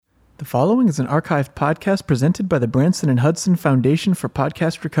The following is an archived podcast presented by the Branson and Hudson Foundation for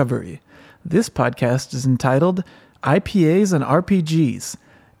Podcast Recovery. This podcast is entitled IPAs and RPGs.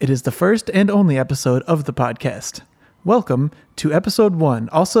 It is the first and only episode of the podcast. Welcome to episode 1.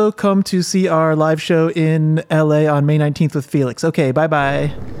 Also, come to see our live show in LA on May 19th with Felix. Okay,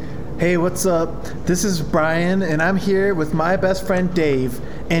 bye-bye. Hey, what's up? This is Brian, and I'm here with my best friend Dave.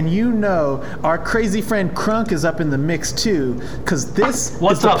 And you know, our crazy friend Crunk is up in the mix too, because this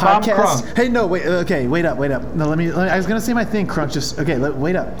What's is the up? podcast. I'm Crunk. Hey, no, wait. Okay, wait up. No, let me. I was gonna say my thing, Crunk. Just okay.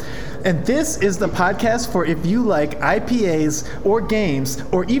 Wait up. And this is the podcast for if you like IPAs or games,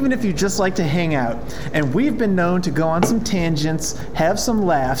 or even if you just like to hang out. And we've been known to go on some tangents, have some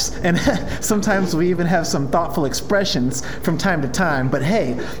laughs, and sometimes we even have some thoughtful expressions from time to time. But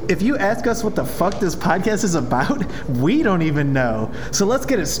hey, if you ask us what the fuck this podcast is about, we don't even know. So let's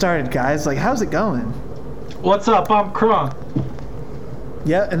get it started, guys. Like, how's it going? What's up? I'm Crunk.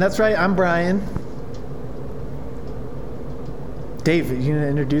 Yeah, and that's right. I'm Brian. Dave, you gonna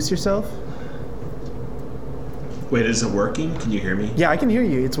introduce yourself? Wait, is it working? Can you hear me? Yeah, I can hear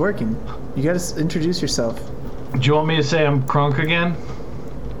you. It's working. You gotta introduce yourself. Do you want me to say I'm Crunk again?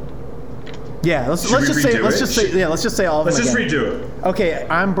 Yeah, let's Should we just say redo it? let's just say all of Let's them just again. redo it. Okay,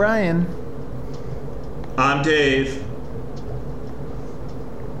 I'm Brian. I'm Dave.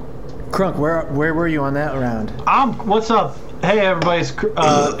 Crunk, where were you on that round? What's up? Hey everybody,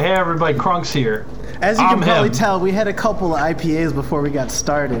 Crunk's here. As you can I'm probably him. tell, we had a couple of IPAs before we got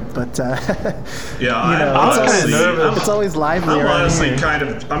started, but Yeah, I was kinda nervous. it's always lively I'm around honestly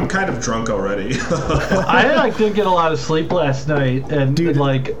here. I'm kind of drunk already. I didn't get a lot of sleep last night, and Dude.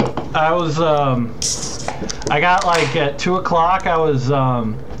 I was I got at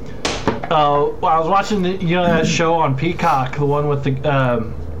 2:00. I was watching that show on Peacock, the one with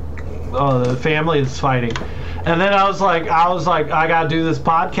the family that's fighting. And then I was like, I gotta do this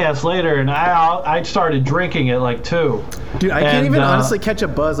podcast later, and I started drinking at 2. Dude, I can't even honestly catch a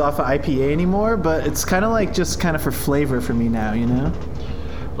buzz off of IPA anymore, but it's kind of just for flavor for me now, you know?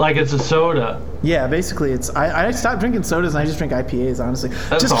 Like it's a soda. Yeah, basically, it's I stopped drinking sodas and I just drink IPAs, honestly.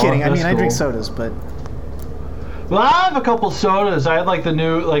 That's Just all- kidding. I that's mean, I drink cool. sodas, but Well, I have a couple sodas. I had the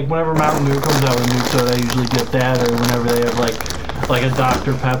new, whenever Mountain Dew comes out with a new soda, I usually get that, or whenever they have like a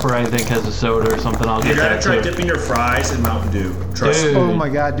Dr. Pepper, I think, has a soda or something, I'll You get gotta that try too. dipping your fries in Mountain Dew. Trust Dude. me. oh my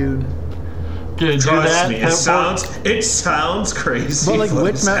god, dude. Dude, do Trust that. me. It sounds crazy. But but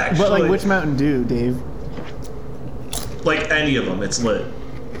which it's which Mountain Dew, Dave? Like any of them, it's lit.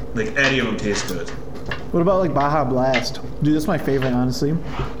 Like any of them taste good. What about Baja Blast? Dude, that's my favorite, honestly.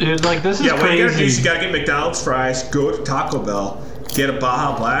 Dude, this is Yeah, what you gotta do is crazy. you gotta get McDonald's fries, go to Taco Bell, get a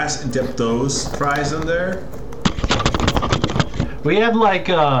Baja Blast, and dip those fries in there. We had they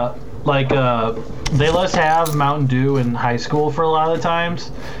let us have Mountain Dew in high school for a lot of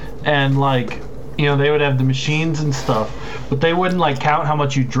times, and they would have the machines and stuff, but they wouldn't count how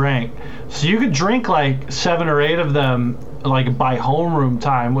much you drank. So you could drink 7 or 8 of them by homeroom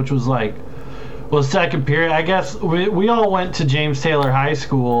time, which was second period. I guess we all went to James Taylor High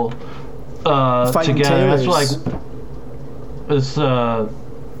School Fighting together. Taylors. That's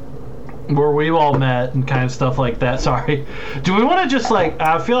where we all met and kind of stuff like that. Sorry. Do we want to just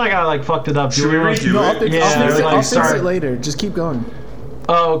I feel like I fucked it up. Do Should we wanna- redo No, I'll it? fix, Yeah, I'll fix start- it later. Just keep going.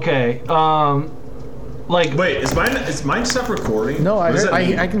 Oh, okay. Wait, is mine stop recording? No, What does that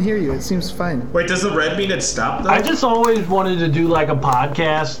mean? I can hear you. It seems fine. Wait, does the red mean it stopped though? I just always wanted to do a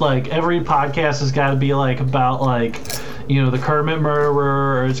podcast. Every podcast has got to be about the Kermit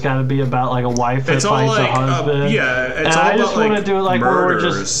murderer, or it's got to be about a wife that It's all fights a husband. yeah, it's and all I just about want to do it where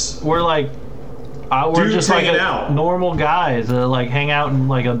murders. we're Dudes just hanging out. normal guys that hang out and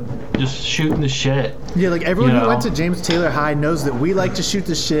just shooting the shit. Yeah, everyone You who know. went to James Taylor High knows that we like to shoot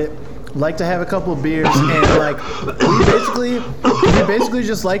the shit, like to have a couple of beers, and we basically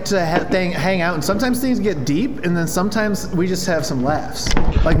just like to hang out. And sometimes things get deep, and then sometimes we just have some laughs.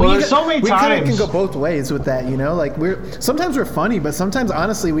 There's so many we kind of times- can go both ways with that, you know. Sometimes we're funny, but sometimes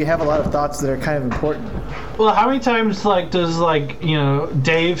honestly we have a lot of thoughts that are kind of important. Well, how many times does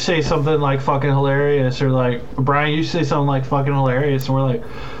Dave say something fucking hilarious, or Brian, you say something fucking hilarious, and we're like,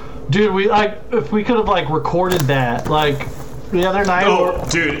 dude, we if we could have recorded that the other night. Oh,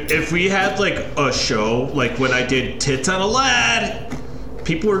 dude, if we had a show when I did Tits on a Lad,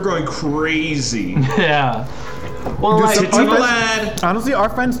 people were going crazy. Yeah. Well, Dude, Tits on a Lad. Honestly, our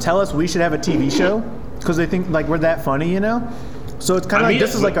friends tell us we should have a TV show because they think we're that funny, you know. So it's kind of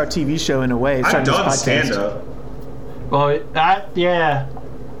this is our TV show in a way. I've starting this done podcast. stand up. well, yeah.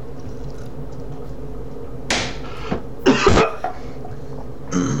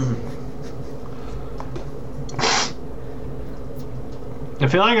 If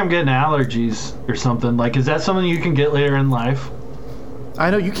feel like I'm getting allergies or something. Like, is that something you can get later in life? I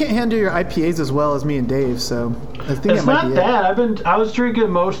know you can't handle your IPAs as well as me and Dave, so I think It's that might not be that. I was drinking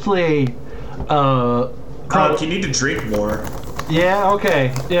mostly. Kronk, you need to drink more. Yeah. Okay.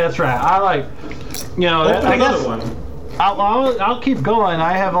 Yeah, that's right. I like. Open I another guess one. I'll keep going.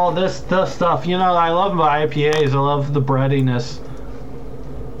 I have all this stuff. I love my IPAs. I love the breadiness.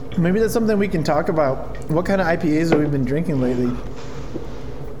 it. Maybe that's something we can talk about. What kind of IPAs have we been drinking lately?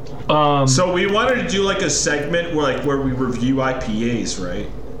 So we wanted to do like a segment where we review IPAs, right?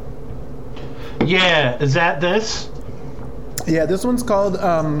 Yeah. Is that this? Yeah, this one's called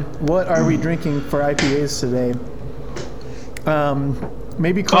 "What Are We Drinking for IPAs Today?"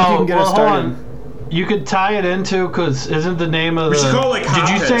 Maybe Clark, you can get us hold started. on. You could tie it into because isn't the name of We the? should call it, like, Did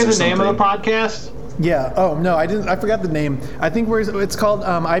you say Hotheads the or name of the something. podcast? Yeah. Oh no, I didn't. I forgot the name. I think it's called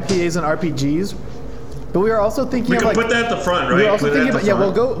IPAs and RPGs. But we were also thinking We of can like. put that at the front, right? We were also Put it thinking at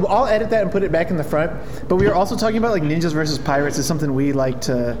about the front. I'll edit that and put it back in the front. But we were also talking about like ninjas versus pirates is something we like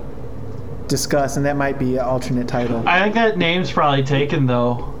to discuss, and that might be an alternate title. I think that name's probably taken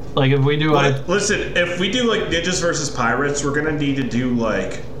though. Like if we do Listen, if we do like ninjas versus pirates, we're gonna need to do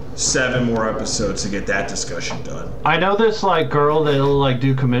like 7 more episodes to get that discussion done. I know this like girl that'll like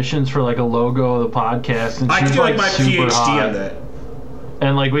do commissions for like a logo of the podcast, and I she's could do like my super PhD hot. on that.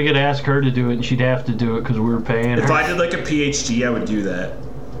 And like we could ask her to do it, and she'd have to do it because we were paying her. If I did like a PhD, I would do that.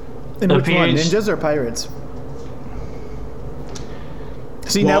 And A which one, PhD ninjas or pirates?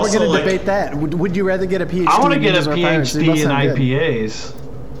 See, Well, now we're also, going to like- debate that. Would you rather get a PhD I want to in get a ninjas or pirates? They both PhD in sound good. IPAs.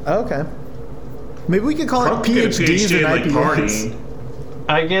 Oh, okay. Maybe we could call Kronk it could get a PhDs PhD in in like IPAs. partying.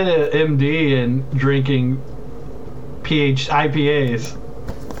 I get an MD in drinking IPAs.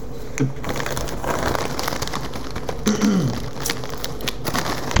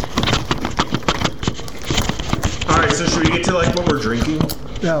 All right, so should we get to like what we're drinking?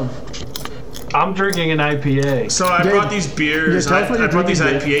 No. I'm drinking an IPA. So I Dave, brought these beers. yeah, tell us what I you're brought these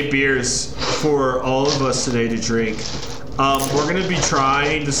drinking, IPA beers for all of us today to drink. We're gonna be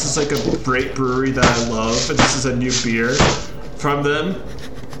trying. This is like a great brewery that I love, and this is a new beer from them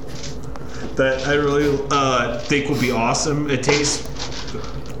that I really think will be awesome. It tastes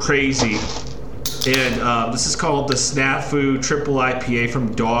crazy, and this is called the Snafu Triple IPA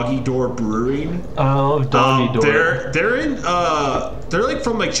from Doggy Door Brewing. I love Doggy Door. They're in they're like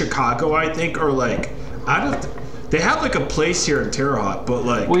from like Chicago, I think, or like they have like a place here in Terre Haute, but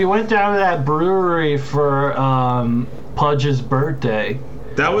like We went down to that brewery for Pudge's birthday.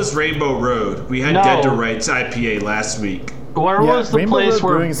 that was Rainbow Road. We had No. Dead to Rights IPA last week. Where was the Rainbow place Road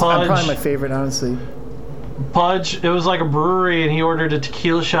where Brewing's probably my Pudge? favorite, honestly. Pudge. It was like a brewery, and he ordered a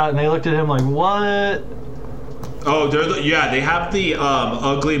tequila shot, and they looked at him like, "What?" Oh, they have the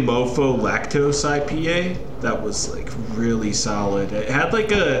Ugly Mofo Lactose IPA. That was like really solid. It had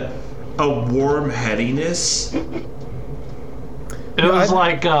like a warm headiness. It was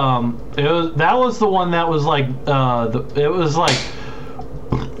like that was the one that was like it was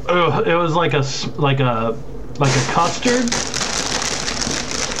like a custard.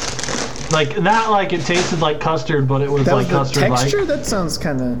 Like not like it tasted like custard, but it was That like was the custard texture? like. That sounds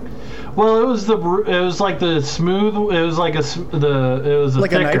kind of... Well, it was like the smooth. It was like it was a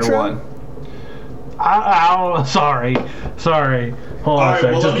Like a thicker nitro? one. Sorry. Hold All on a right,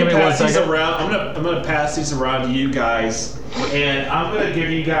 second. well, Just let give me me 1 pass these second. around. I'm gonna pass these around to you guys, and I'm gonna give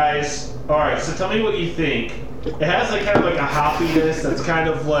you guys. All right, so tell me what you think. It has like kind of like a hoppiness that's kind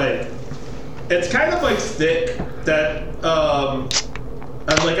of like, it's kind of like thick. That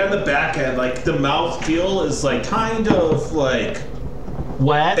and like on the back end, like the mouth feel is like kind of like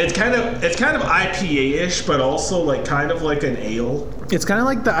Wet. it's kind of IPA-ish, but also like kind of like an ale. It's kind of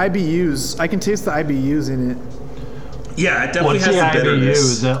like the IBUs. I can taste the IBUs in it. Yeah, it definitely What's has the the IBU? bitterness.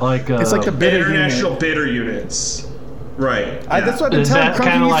 Is that like It's like a bitter International unit. bitter units. Right. That's what I've been Is telling that Crunk. He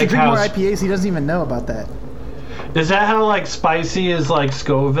kinda needs to like drink more how- IPAs. He doesn't even know about that. Is that how like spicy is like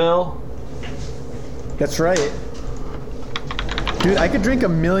Scoville? That's right. Dude, I could drink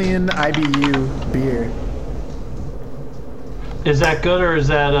 1,000,000 IBU beer. Is that good or is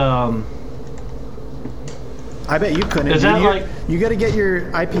that I bet you couldn't. Is dude. that like- You got to get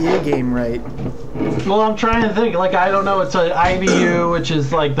your IPA game right. Well, I'm trying to think. Like, I don't know. It's an IBU, which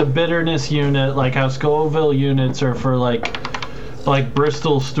is like the bitterness unit, like how Scoville units are for like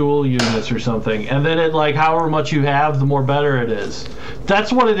Bristol stool units or something. And then it like however much you have, the more better it is.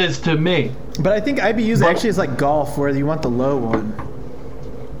 That's what it is to me. But I think IBUs actually is like golf, where you want the low one.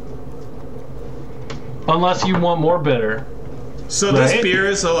 Unless you want more bitter. So this Right? beer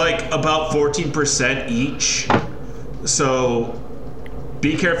is like about 14% each. So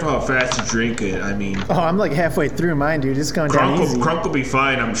Be careful how fast you drink it. I mean, Oh, I'm like halfway through mine, dude. It's going down easy. Crunk will be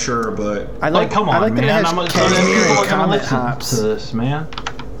fine, I'm sure, but I like. Come on, I like man. that it I'm has gonna cashmere people and are gonna comet listen hops. to this, man.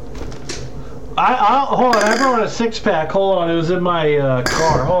 I hold on. I brought a 6-pack. Hold on, it was in my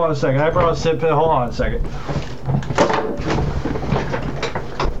car. Hold on a second. I brought a 6-pack. Hold on a second.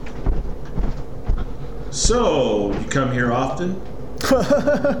 So, you come here often?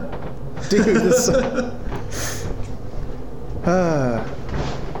 Dude, this.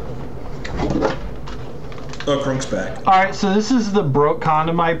 Oh, Crunk's back. All right, so this is the Broke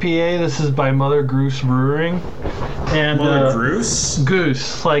Condom IPA. This is by Mother Goose Brewing. And Mother Goose?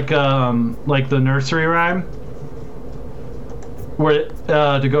 Goose, like the nursery rhyme, where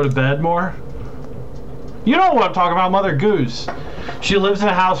to go to bed more. You know what I'm talking about, Mother Goose. She lives in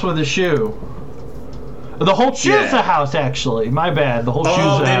a house with a shoe. The whole shoe's a house, actually. My bad. The whole shoe's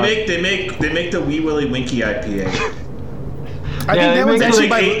a house. They make the Wee Willie Winky IPA. I think that one's actually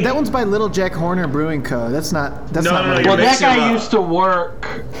like that one's by Little Jack Horner Brewing Co. That's not. No, Mother Well, you're that mixing them guy up. used to work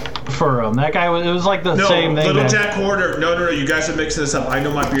for him. That guy was. It was like the same thing. Little Jack Horner. No. You guys are mixing this up. I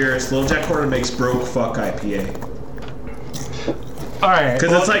know my beers. Little Jack Horner makes Broke Fuck IPA. All right.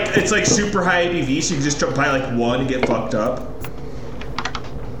 Because it's like super high ABV, so you can just buy like one and get fucked up.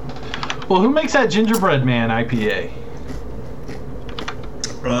 Well, who makes that Gingerbread Man IPA?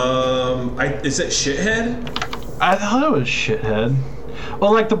 Is it Shithead? I thought it was Shithead.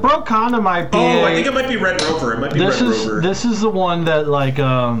 Well, like the Broke Condom IPA. Oh, I think it might be Red Rover. It might be Red Rover. This is the one that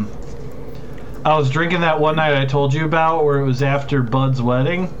I was drinking that one night I told you about, where it was after Bud's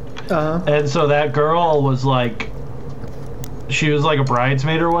wedding. And so that girl was like, she was like a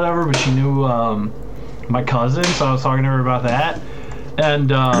bridesmaid or whatever, but she knew my cousin, so I was talking to her about that. And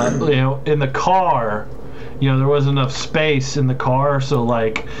in the car, there wasn't enough space in the car, so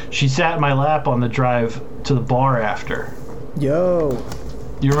like she sat in my lap on the drive to the bar after. Yo.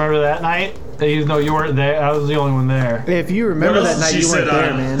 You remember that night? Even though you weren't there, I was the only one there. If you remember that night, you weren't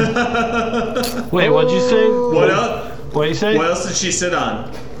there, man. Wait, what'd you say? What else? What'd you say? What else did she sit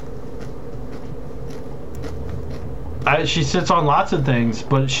on? She sits on lots of things,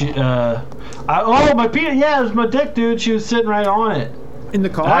 but my penis, yeah, it was my dick, dude. She was sitting right on it. In the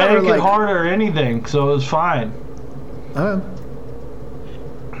car? I didn't get like... hard or anything, so it was fine.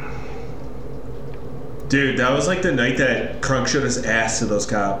 Dude, that was like the night that Crunk showed his ass to those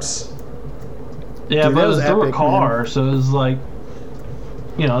cops. Yeah, Dude, but it was through epic, a car, man. so it was like,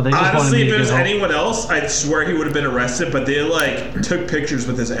 they just Honestly, wanted me if to it was get home. anyone else, I swear he would have been arrested, but they like took pictures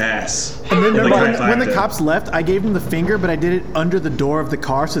with his ass. And then like, when the him. cops left, I gave them the finger, but I did it under the door of the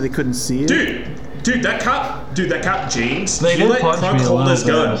car so they couldn't see it. Dude, that cop James, They he did let punch Crunk me a hold little his bit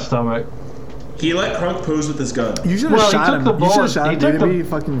in gun. the stomach. He let Crunk pose with his gun. You should have shot him. The You should have bullet. shot He him, took dude. the- It'd be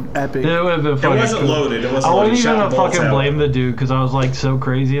fucking epic. It would have been It fucking wasn't cool. loaded. It wasn't I loaded. wouldn't He shot even the bullets fucking out. blame the dude because I was like so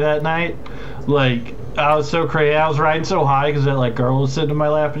crazy that night. Like I was so crazy. I was riding so high because that like girl was sitting in my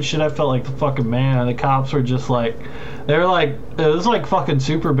lap and shit. I felt like the fucking man. And the cops were just like, they were like, it was like fucking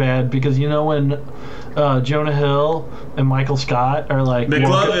super bad because when Jonah Hill and Michael Scott are like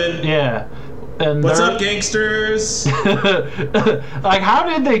McLovin. yeah. And What's up, gangsters? like, how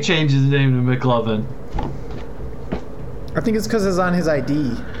did they change his name to McLovin? I think it's because it's on his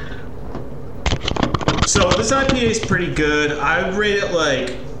ID. So this IPA is pretty good. I would rate it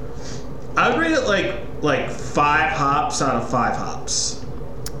like 5 hops out of 5 hops.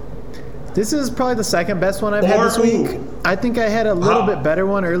 This is probably the second best one I've had this week. I think I had a little bit better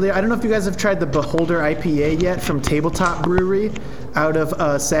one earlier. I don't know if you guys have tried the Beholder IPA yet from Tabletop Brewery out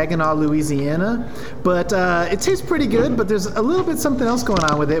of Saginaw, Louisiana. But it tastes pretty good, but there's a little bit something else going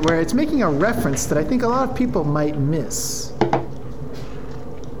on with it where it's making a reference that I think a lot of people might miss.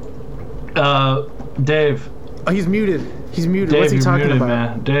 Dave. Oh, he's muted. He's muted. Dave, What's he you're talking muted, about?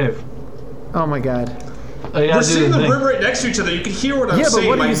 man. Dave. Oh my god. We're sitting in the room right next to each other. You can hear what I'm Yeah, but saying.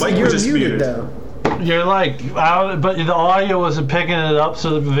 what My are you mic saying? was You're just muted though. You're like, but the audio wasn't picking it up,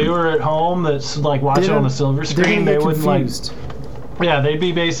 so the viewer at home that's like watching on the silver screen, they wouldn't confused. they'd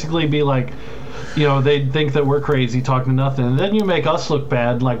be like, they'd think that we're crazy talking nothing, and then you make us look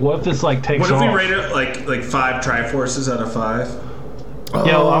bad. Like, what if this like takes What if off? we rate it like 5 Triforces out of 5? I'm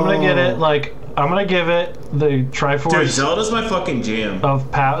gonna get it I'm gonna give it the Triforce. Dude, Zelda's my fucking jam.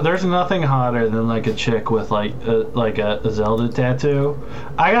 Of power. There's nothing hotter than like a chick with like a Zelda tattoo.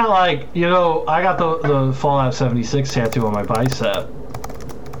 I got I got the Fallout 76 tattoo on my bicep.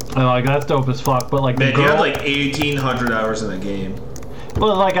 And like that's dope as fuck. But like Man, the girl, you have like 1,800 hours in the game.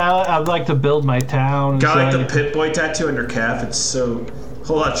 well, like I'd like to build my town. Got like so the Pip-Boy tattoo on your calf. It's so.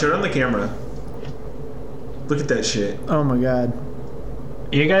 Hold on, show it on the camera. Look at that shit. Oh my god.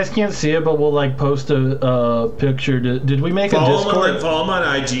 You guys can't see it, but we'll like post a picture. Did we make a Discord? Follow him on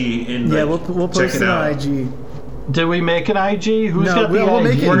IG and Yeah, we'll post it on IG. Did we make an IG? Who's got the we'll IG?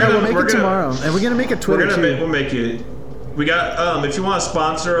 make it. We'll make it tomorrow, and we're gonna make a Twitter too. We'll make it. We got. If you want to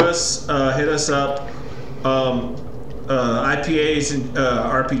sponsor us, hit us up. IPAs and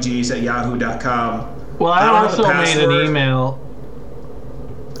RPGs at yahoo.com. Well, I also made an email.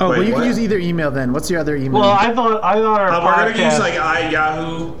 Oh, well, you can use either email then. What's your other email? Well, I thought our podcast. We're gonna use like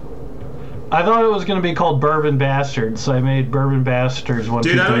Yahoo. I thought it was gonna be called Bourbon Bastards, so I made Bourbon Bastards one.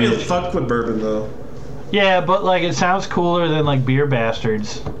 Dude, I don't even fuck with bourbon though. Yeah, but like it sounds cooler than like Beer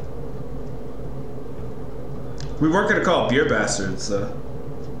Bastards. We weren't gonna call it Beer Bastards, so.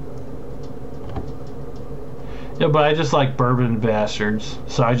 Yeah, but I just like Bourbon Bastards,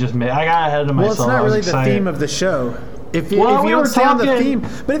 so I got ahead of myself. Well, it's not really the theme of the show. If you don't stay on the theme,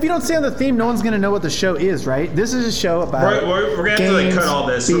 but if you don't stay on the theme, no one's gonna know what the show is, right? This is a show about. We're gonna have to like cut all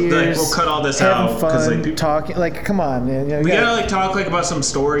this. Beers, we'll cut all this having out fun, like people, talking. Like, come on, man. We gotta like talk like about some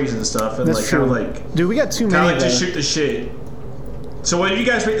stories and stuff, and that's like true. kind of like. Dude, we got too many. Kind of like just shoot the shit. So, what do you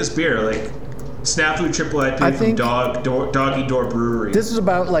guys rate this beer? Like, Snafu Triple IPA from Doggy Door Brewery. This is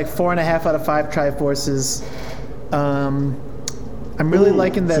about like 4.5 out of 5 Triforces. I'm really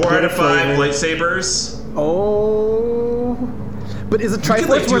liking that. 4 out of 5 lightsabers. Oh. But is a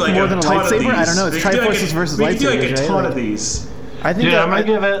Triforce worth more than a lightsaber? I don't know. It's Triforces versus lightsabers, right? We could do like a ton of these. I think. Dude, I'm gonna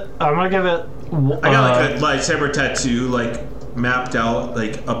give it. I got like a lightsaber tattoo, like mapped out,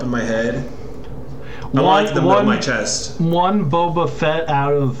 like up in my head. I want the middle of my chest. One Boba Fett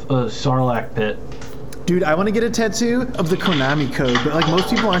out of a Sarlacc pit. Dude, I want to get a tattoo of the Konami code, but like most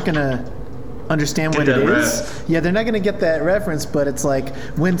people aren't gonna understand what it is. Yeah, they're not gonna get that reference, but it's like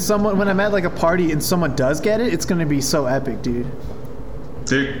when I'm at like a party and someone does get it, it's gonna be so epic, dude.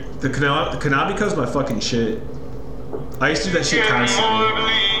 Dude, the Konami code's my fucking shit. I used to do that shit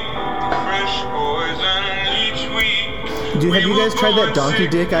constantly. Dude, have you guys tried that Donkey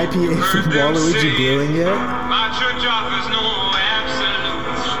Dick IPA from Waluigi Brewing yet?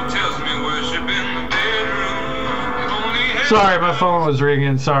 Sorry, my phone was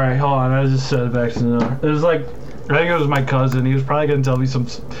ringing. Sorry, hold on. I just set it back to the door. It was like, I think it was my cousin. He was probably gonna tell me some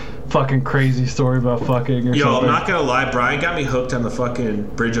fucking crazy story about fucking or something. I'm not gonna lie. Brian got me hooked on the fucking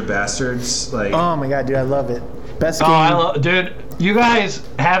Bridge of Bastards. Like, oh my god, dude, I love it. Best game. Dude, you guys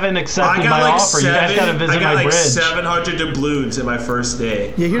haven't accepted my offer. You guys gotta visit my bridge. I got like 700 doubloons in my first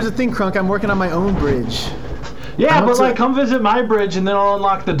day. Yeah, here's the thing, Crunk. I'm working on my own bridge. Yeah, but like, come visit my bridge, and then I'll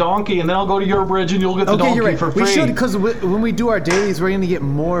unlock the donkey, and then I'll go to your bridge, and you'll get the donkey you're right. for free. We should, because when we do our dailies, we're going to get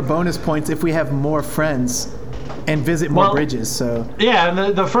more bonus points if we have more friends and visit more bridges. So yeah,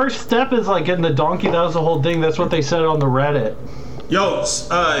 and the first step is like getting the donkey. That was the whole thing. That's what they said on the Reddit. Yo,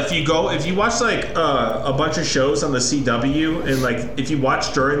 if you watch like a bunch of shows on the CW, and like if you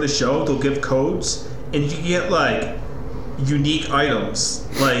watch during the show, they'll give codes, and you can get like unique items.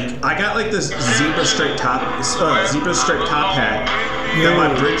 Like I got like this zebra stripe top hat that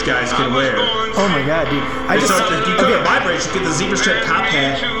my bridge guys can wear. Oh my god, dude! If you go to my bridge, you get the zebra stripe top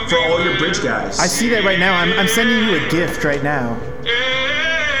hat for all your bridge guys. I see that right now. I'm sending you a gift right now.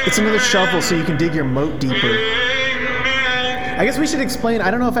 It's another shovel so you can dig your moat deeper. I guess we should explain. I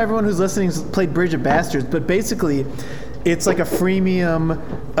don't know if everyone who's listening has played Bridge of Bastards, but basically, it's like a freemium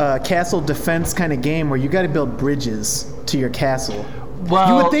castle defense kind of game where you got to build bridges to your castle. Well,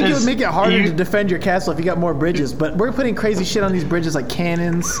 you would think it would make it harder to defend your castle if you got more bridges, but we're putting crazy shit on these bridges like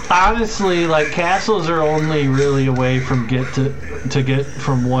cannons. Honestly, like castles are only really a way from get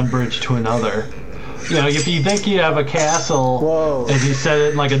from one bridge to another. You know, if you think you have a castle and you set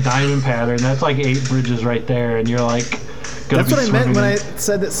it in like a diamond pattern, that's like 8 bridges right there, and you're like. That's what I meant when I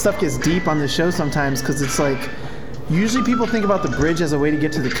said that stuff gets deep on the show sometimes, because it's like. Usually people think about the bridge as a way to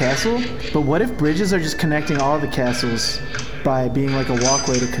get to the castle, but what if bridges are just connecting all the castles by being like a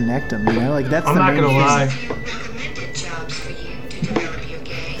walkway to connect them, you know? Like that's I'm the not main gonna thing. lie.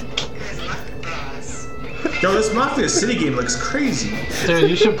 Yo, this Mafia City game looks crazy. Dude,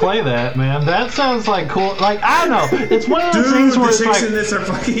 you should play that, man. That sounds like cool. Like, I don't know. It's one of those things where the it's chicks like, in this are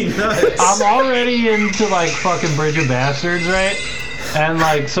fucking nuts. I'm already into like fucking Bridge of Bastards, right? And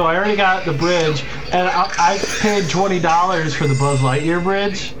like, so I already got the bridge, and I paid $20 for the Buzz Lightyear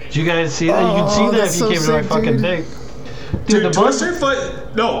bridge. Did you guys see that? You can see that if you came to my fucking thing. Dude, the Toy Story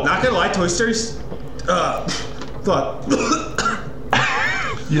no, not gonna lie, Toy Story's fuck.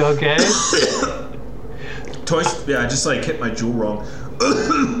 You okay? I just like hit my jewel wrong.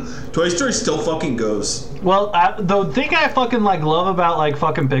 Toy Story still fucking goes. Well, the thing I fucking like love about like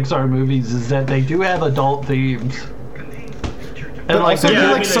fucking Pixar movies is that they do have adult themes. But like,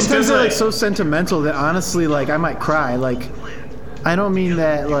 sometimes they're like so sentimental that honestly, like I might cry. Like I don't mean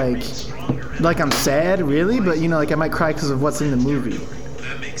that like I'm sad, really, but you know, like I might cry because of what's in the movie.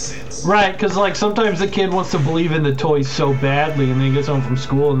 Right, because like sometimes the kid wants to believe in the toys so badly, and then he gets home from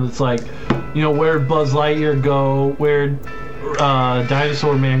school, and it's like, you know, where'd Buzz Lightyear go? Where'd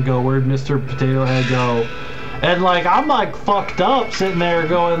Dinosaur Man go? Where'd Mr. Potato Head go? And like I'm like fucked up sitting there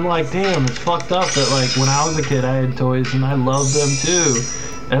going like, damn, it's fucked up that like when I was a kid I had toys and I loved them too.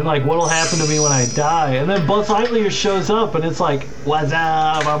 And like what'll happen to me when I die? And then Buzz Lightyear shows up and it's like, what's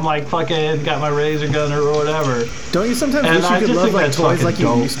up? I'm like fucking got my razor gun or whatever. Don't you sometimes wish you could love like toys like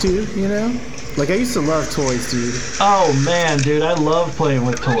you used to, you know? Like I used to love toys, dude. Oh man, dude, I love playing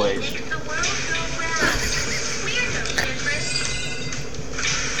with toys.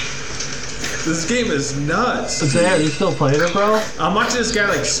 This game is nuts. Is there? You still playing it, bro? I'm watching this guy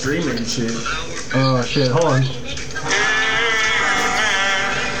like streaming and shit. Oh shit, hold on.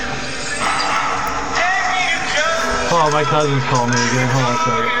 Oh, my cousins called me again. Hold on a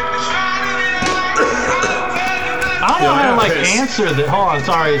second. I don't know how to like answer that. Hold on,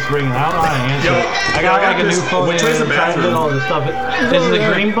 sorry, it's ringing. I don't know how to answer it. I got like a new phone and I'm trying to get all this stuff. Is it the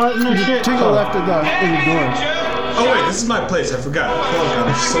green button or shit? Take a left of the door. Oh wait, this is my place. I forgot. Oh god,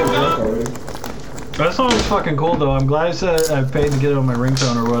 I'm so drunk already. That song is fucking cool though. I'm glad I said I paid to get it on my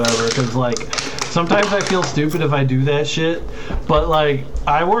ringtone or whatever, because like sometimes I feel stupid if I do that shit, but like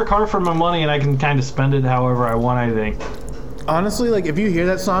I work hard for my money and I can kind of spend it however I want, I think. Honestly, like if you hear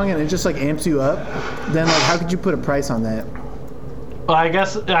that song and it just like amps you up, then like how could you put a price on that? Well, I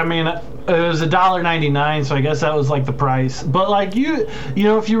guess, I mean, it was $1.99, so I guess that was like the price. But like you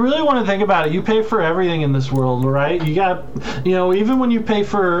know, if you really want to think about it, you pay for everything in this world, right? You got, you know, even when you pay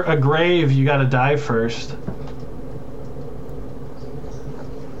for a grave, you got to die first.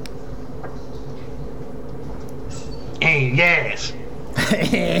 Hey, yes.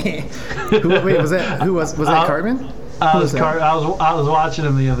 Wait, was that Cartman? I was watching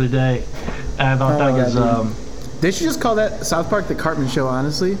him the other day, and I thought that was They should just call that South Park the Cartman Show,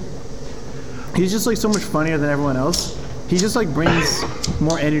 honestly. He's just like so much funnier than everyone else. He just like brings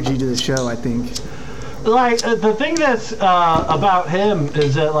more energy to the show, I think. Like the thing that's about him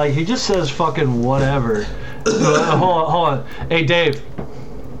is that like he just says fucking whatever. Hold on. Hey Dave.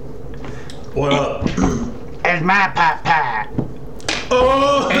 What up? It's my pie.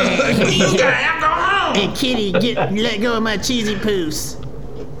 Oh! Hey kitty, let go of my cheesy poos.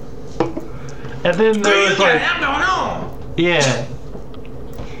 And then there was like, yeah.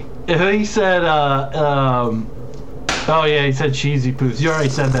 He said, oh yeah, he said cheesy poos. You already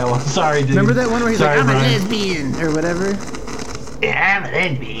said that one. Sorry, dude. Remember that one where he's Sorry, like, I'm Brian. a lesbian, or whatever? Yeah, I'm a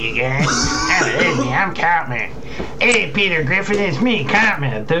lesbian, you guys. I'm a lesbian. I'm Cartman. Hey, Peter Griffin, it's me,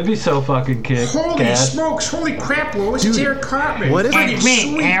 Cartman. That'd be so fucking Holy smokes, holy crap, Lois, it's Eric Cartman. What if It's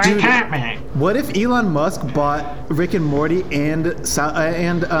me, Aaron Cartman. What if Elon Musk bought Rick and Morty and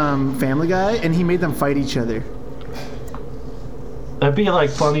Family Guy, and he made them fight each other? That'd be like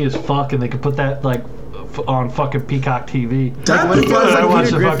funny as fuck, and they could put that like on fucking Peacock TV. Like, what if it was I like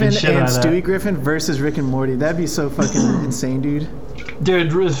watched Peter the fucking Griffin shit and out of that. Stewie Griffin versus Rick and Morty? That'd be so fucking insane, dude.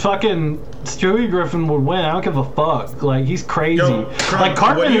 Dude, fucking Stewie Griffin would win. I don't give a fuck. Like, he's crazy. Yo, like,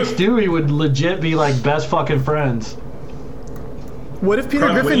 Cartman and Stewie would legit be like best fucking friends. What if Peter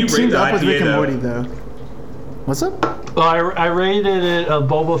Griffin teamed up with Rick and Morty, though? What's up? Well, I rated it a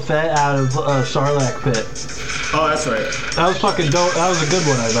Boba Fett out of Sarlacc pit. Oh, that's right. That was fucking dope. That was a good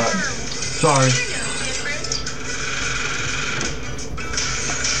one, I thought. Sorry.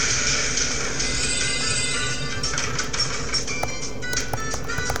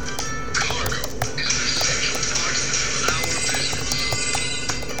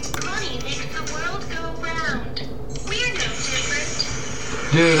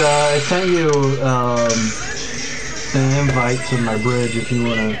 Dude, I sent you an invite to my bridge if you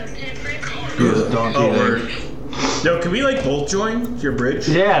want to do the donkey. Oh, word. Yo, can we like both join your bridge?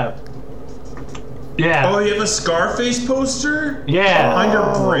 Yeah. Yeah. Oh, you have a Scarface poster? Yeah. On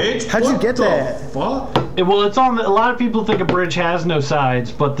your bridge? How'd you get that? Fuck? Well, it's on. A lot of people think a bridge has no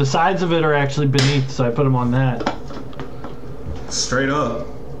sides, but the sides of it are actually beneath, so I put them on that. Straight up.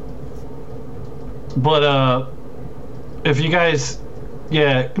 But if you guys,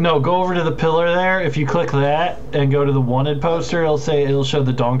 go over to the pillar there. If you click that and go to the wanted poster, it'll show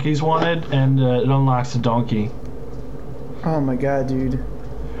the donkeys wanted, and it unlocks the donkey. Oh my god, dude.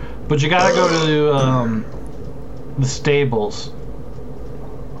 But you gotta go to the stables,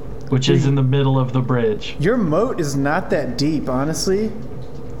 which is in the middle of the bridge. Your moat is not that deep, honestly.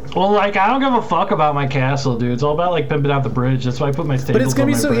 Well, like, I don't give a fuck about my castle, dude. It's all about, like, pimping out the bridge. That's why I put my stables on my But it's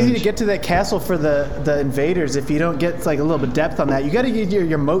gonna be so bridge. easy to get to that castle for the invaders if you don't get, like, a little bit of depth on that. You gotta get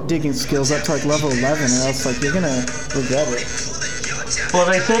your moat digging skills up to, like, level 11, or else, like, you're gonna regret it. Well,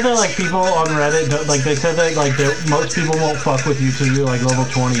 they said that like people on Reddit, like they said that like that most people won't fuck with you till you're like level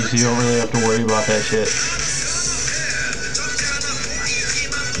 20, so you don't really have to worry about that shit.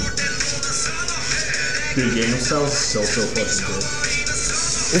 Dude, game style's so fucking good.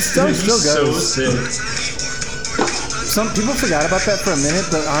 It still Dude, goes. so sick. Some people forgot about that for a minute,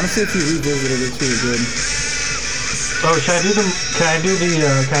 but honestly, if you revisit it, it's really good. Oh, can I do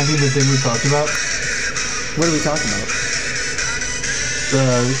the thing we talked about? What are we talking about?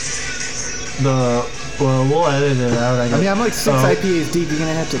 Well, we'll edit it out. I mean, I'm like 6 IPAs deep. You're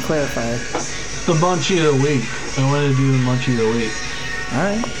gonna have to clarify. The Munchie of the Week. I want to do the Munchie of the Week. All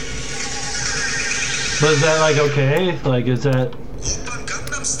right. But is that like okay? Like, is that?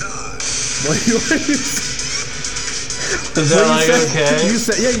 What are you Is that like okay?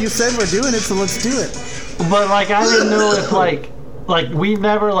 You said we're doing it, so let's do it. But like, I didn't know if like we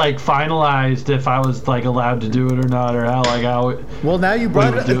never like finalized if I was like allowed to do it or not, or how like how. Well, now you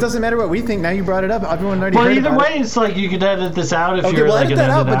brought it up. It doesn't matter what we think. Now you brought it up. Everyone already heard either about way, it's like you could edit this out if okay, you're well, like edit that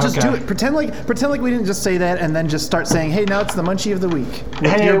out, but out just guy. do it. Pretend like we didn't just say that and then just start saying, "Hey, now it's the Munchie of the Week."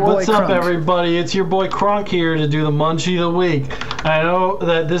 Hey, what's up, everybody? It's your boy Crunk here to do the Munchie of the Week. I know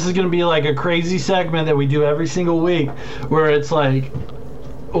that this is gonna be like a crazy segment that we do every single week, where it's like.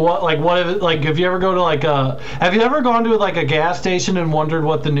 Have you ever go to like have you ever gone to like a gas station and wondered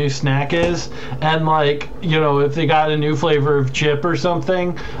what the new snack is, and like, you know, if they got a new flavor of chip or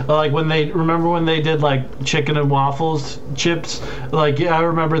something, like when they did like chicken and waffles chips, like I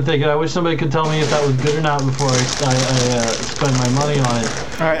remember thinking I wish somebody could tell me if that was good or not before I spend my money on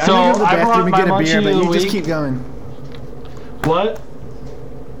it. All right, so I'm gonna go to the I bathroom and get a beer, but you week. just keep going. What?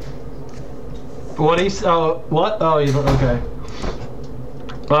 What? Oh, okay.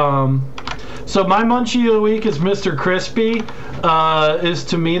 So my Munchie of the Week is Mr. Crispy. Is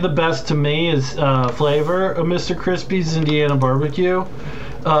to me the best to me is flavor of Mr. Crispy's Indiana Barbecue.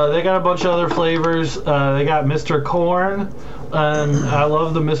 They got a bunch of other flavors. They got Mr. Corn, and I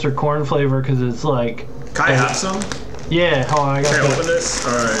love the Mr. Corn flavor because it's like. Can I have some? Yeah, hold on. Can I open this?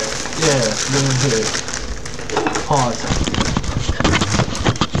 All right. Yeah, let me see. Hold on a second.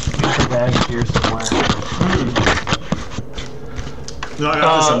 Use the bag here somewhere. No, I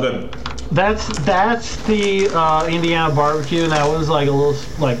got this. I'm good. That's the Indiana Barbecue, and that one's like a little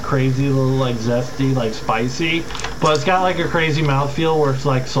like crazy, a little like zesty, like spicy, but it's got like a crazy mouthfeel where it's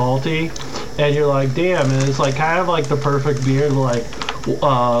like salty, and you're like, damn, and it's like kind of like the perfect beer to like,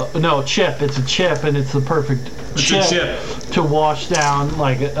 no, chip. It's a chip, and it's the perfect chip to wash down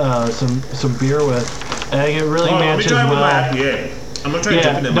like some beer with. And it really matches well. I'm gonna try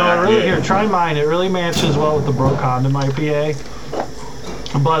dipping in my IPA. Really, here, try mine. It really matches well with the Bro Condom IPA.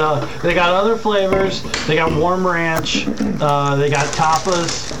 But they got other flavors. They got Warm Ranch. They got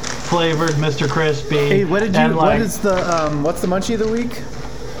Tapas flavored Mr. Crispy. Hey, what is the what's the Munchie of the Week?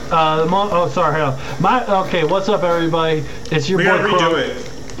 Okay, what's up, everybody? It's your boy Crunk.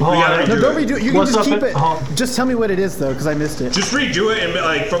 We gotta redo it. No, don't redo it. You can just keep it. Just tell me what it is, though, because I missed it. Just redo it and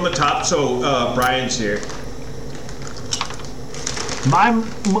like from the top, so Brian's here. My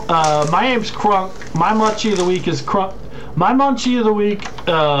name's Crunk. My Munchie of the Week is Crunk. My Munchie of the Week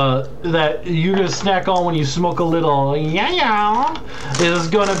that you're going to snack on when you smoke a little is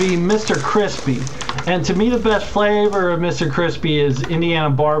going to be Mr. Crispy. And to me, the best flavor of Mr. Crispy is Indiana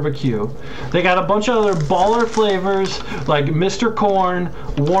Barbecue. They got a bunch of other baller flavors like Mr. Corn,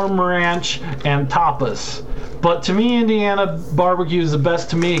 Warm Ranch, and Tapas. But to me, Indiana Barbecue is the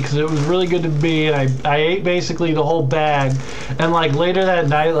best to me because it was really good to me, and I ate basically the whole bag. And like later that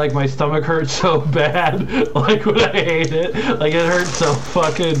night, like my stomach hurt so bad, like when I ate it, like it hurt so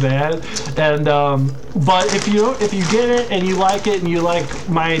fucking bad. And but if you get it and you like it and you like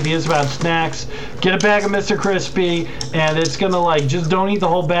my ideas about snacks, get a bag of Mr. Crispy, and it's gonna like just don't eat the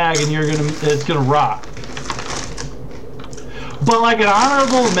whole bag, and it's gonna rock. But like an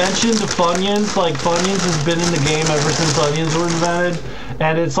honorable mention to Funyuns, like Funyuns has been in the game ever since onions were invented,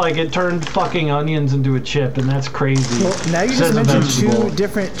 and it's like it turned fucking onions into a chip, and that's crazy. Well, now you just mentioned 2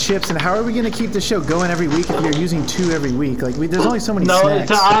 different chips, and how are we going to keep the show going every week if you're using 2 every week? Like, there's only so many snacks. No,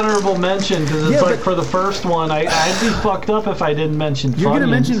 it's an honorable mention, because it's like for the first one, I'd be fucked up if I didn't mention Funyuns. You're going to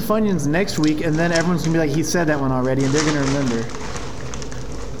mention Funyuns next week, and then everyone's going to be like, he said that one already, and they're going to remember.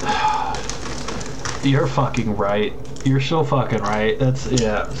 You're fucking right. You're so fucking right.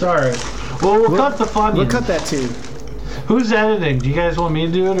 Sorry. Well, we'll cut the Funyuns. We'll cut that too. Who's editing? Do you guys want me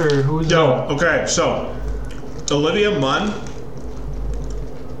to do it, or who's? Okay. So, Olivia Munn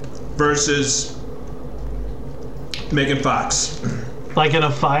versus Megan Fox. Like in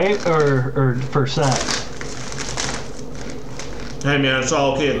a fight, or for sex? Hey man, it's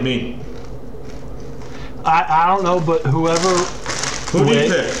all okay with me. I don't know, but whoever Who do you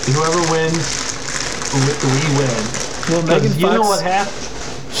pick? Whoever wins, we win. Well, Megan Fox, you know what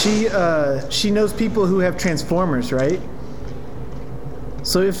happened? she knows people who have Transformers, right?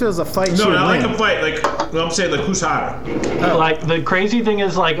 So if it was a fight, she would not win. like a fight. Like I'm saying, like who's hotter? Like the crazy thing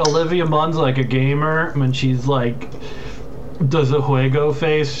is, like Olivia Munn's like a gamer when she's like does a Juego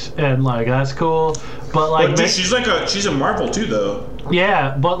face, and like that's cool. But like, dude, she's a Marvel too, though.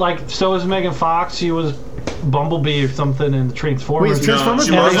 Yeah, but like so is Megan Fox. She was Bumblebee or something in the Transformers. Wait, Transformers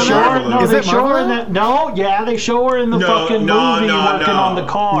No, Marvel? they show her- No, Is they that show her in Marvel? that. No, yeah, they show her in the fucking movie working on the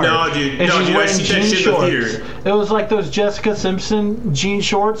car. No, dude. And No, she's dude, I wearing see that jean shit in the shorts. theater. It was like those Jessica Simpson jean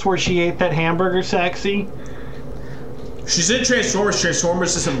shorts where she ate that hamburger sexy. She's in Transformers.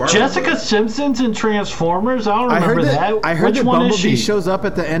 Transformers isn't Marvel. Jessica Simpson's in Transformers? I don't remember that. I heard Which that one is Bumblebee she? shows up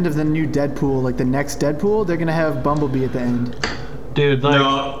at the end of the new Deadpool, like the next Deadpool. They're gonna have Bumblebee at the end. Dude, like,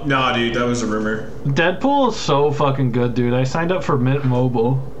 No, dude, that was a rumor. Deadpool is so fucking good, dude. I signed up for Mint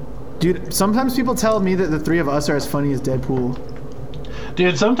Mobile. Dude, sometimes people tell me that the three of us are as funny as Deadpool.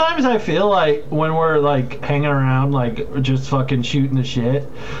 Dude, sometimes I feel like when we're like hanging around, like just fucking shooting the shit,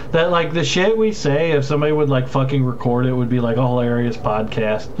 that like the shit we say, if somebody would like fucking record it, would be like a hilarious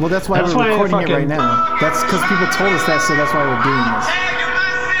podcast. Well, that's why we're I recording it fucking- right now. That's because people told us that, so that's why we're doing this.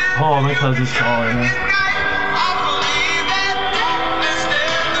 Oh, my cousin's calling me.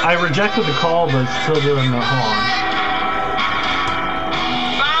 I rejected the call, but it's still doing the horn.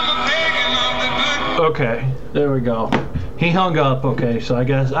 Okay, there we go. He hung up, okay, so I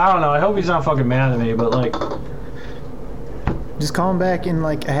guess, I don't know, I hope he's not fucking mad at me, but like, Just call him back in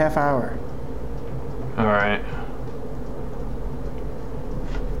like a half hour. alright.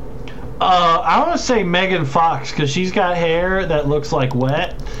 I want to say Megan Fox, because she's got hair that looks like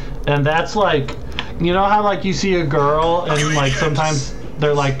wet, and that's like, you know how like you see a girl, and like sometimes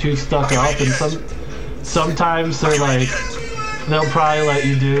they're like too stuck up, and sometimes they're like, they'll probably let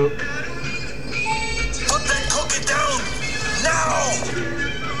you do. Put that cookie down now!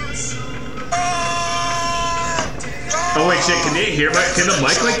 Oh wait, shit. Can they hear my? Can the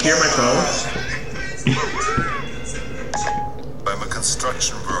mic like hear my phone? I'm a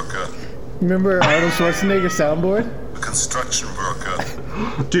construction worker. Remember Arnold Schwarzenegger soundboard? A construction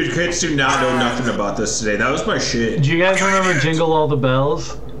worker. Dude, kids do not know nothing about this today. That was my shit. Do you guys remember Jingle All the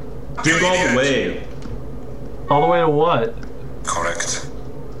Bells? Jingle all the way. All the way to what? Correct.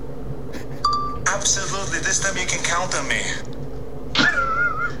 Absolutely. This time you can count on me.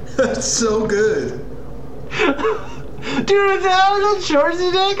 That's so good. Dude, is that Arnold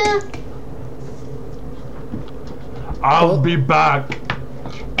Schwarzenegger? I'll be back.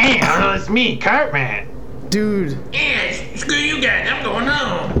 Hey, Arnold, it's me, Cartman. Dude, Yeah, screw you guys. I'm going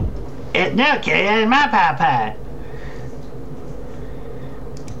home. It's no kid, my papa.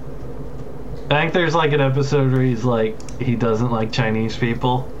 I think there's like an episode where he's like, he doesn't like Chinese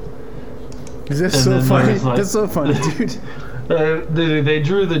people. is that And so then funny? there's, like- That's so funny, dude. They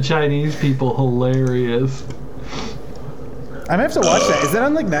drew the Chinese people hilarious. I'm gonna have to watch that. Is that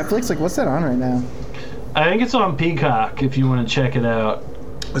on like Netflix? Like, what's that on right now? I think it's on Peacock if you want to check it out.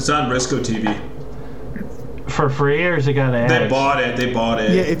 It's on Risco TV. For free, or has it got ads? They bought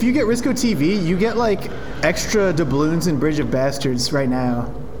it. Yeah, if you get Risco TV, you get like extra doubloons in Bridge of Bastards right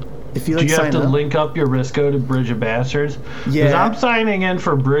now. If you Do like you have sign to up. link up your Risco to Bridge of Bastards? Because Yeah. I'm signing in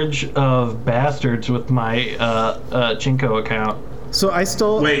for Bridge of Bastards with my Chinko account. So I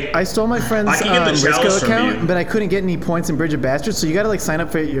stole Wait. my friend's I can get the Risco shells from account, you. but I couldn't get any points in Bridge of Bastards, so you gotta like sign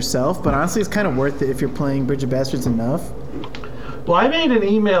up for it yourself. But honestly, it's kind of worth it if you're playing Bridge of Bastards enough. Well, I made an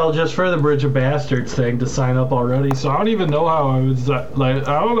email just for the Bridge of Bastards thing to sign up already, so I don't even know how I was like.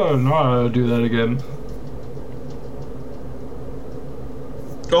 I don't know how to do that again.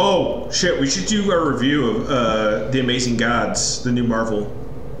 Oh shit! We should do a review of The Amazing Gods, the new Marvel.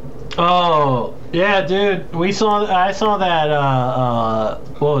 Oh yeah, dude. I saw that.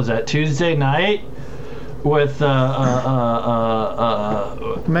 What was that? Tuesday night with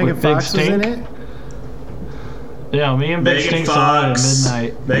Megan with Big Fox was in Stink. it. Yeah, me and Big Megan Stink saw it at Fox,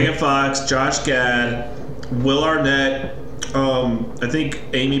 midnight. Megan Fox, Josh Gad, Will Arnett. I think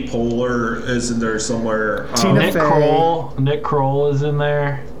Amy Poehler is in there somewhere. Tina Nick Fey. Kroll is in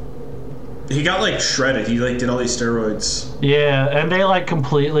there. He got like shredded. He like did all these steroids. Yeah, and they like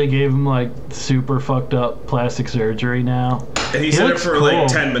completely gave him like super fucked up plastic surgery now. And he's He in it looks for cool. like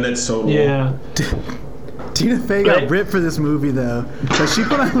 10 minutes total. Yeah. Tina Fey got Wait. ripped for this movie though. Like she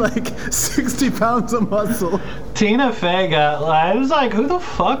put on like 60 pounds of muscle. Tina Fey got. I was like, who the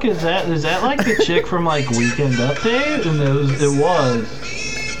fuck is that? Is that like the chick from like Weekend Update? And it was.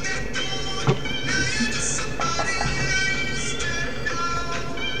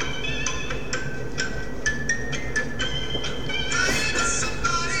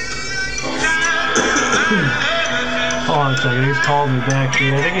 on a second. He's calling me back,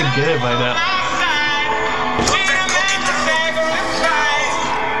 dude. I think he'd get it by now.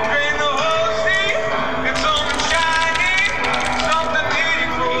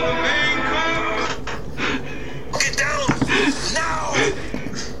 Get down now!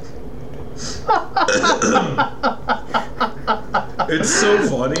 It's so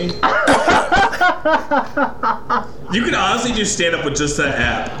funny. You can honestly just stand up with just that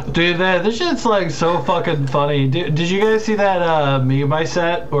app. Dude, this shit's like so fucking funny. Did you guys see that meme I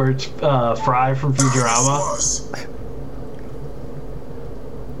set where it's Fry from Futurama?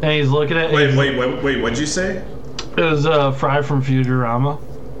 And he's looking at Wait, what'd you say? It was Fry from Futurama.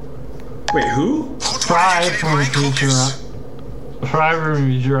 Wait, who? Fry from Futurama. Fry from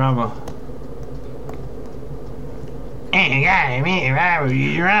Futurama. Hey, guy, me, Fry from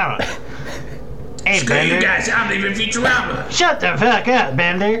Futurama. Hey, Screw Bender. you guys, I'm leaving Futurama. Shut the fuck up,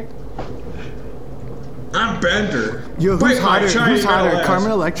 Bender. I'm Bender. Yo, Wait, who's my hotter? shiny Who's hotter, metal ass.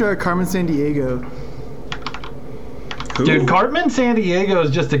 Carmen Electra or Carmen Sandiego? Who? Dude, Cartman Sandiego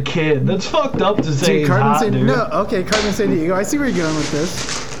is just a kid. That's fucked up to say Dude, he's Carmen hot, dude. No, okay, Carmen Sandiego. I see where you're going with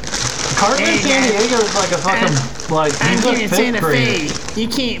this. Cartman Sandiego is like a fucking, like, he's a fifth grader. You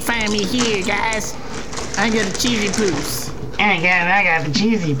can't find me here, guys. I got a cheesy poofs. I got the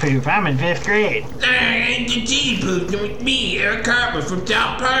cheesy poof. I'm in 5th grade. I'm the G Poop with me, Eric Cartman from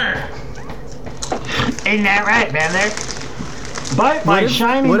South Park. Isn't that right, Bender? Bite my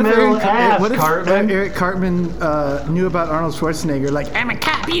shiny middle ass, what if Cartman. Eric Cartman knew about Arnold Schwarzenegger? Like, I'm a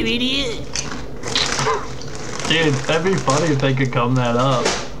cop, you idiot. Dude, that'd be funny if they could come that up.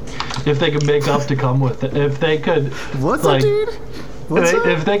 If they could make up to come with it. If they could, what's like, up, dude? What's up?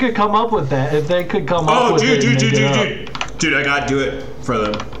 if they could come up with that. If they could come up with it. Dude, I gotta do it for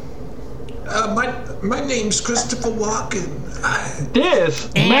them. My name's Christopher Walken.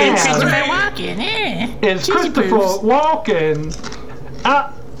 This And Christopher man Walken, is Cheesy Christopher poofs. Walken.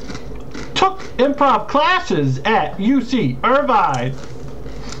 Took improv classes at UC Irvine.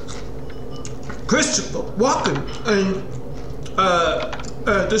 Christopher Walken and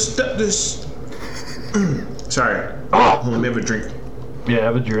this. Sorry. Oh. Let me have a drink. Yeah,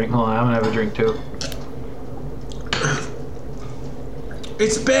 have a drink. Hold on, I'm gonna have a drink too.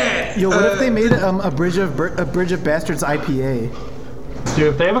 It's bad. Yo, what if they made a Bridge of Bastards IPA? Dude,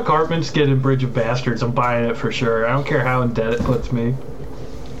 if they have a Cartman skin in Bridge of Bastards, I'm buying it for sure. I don't care how in debt it puts me.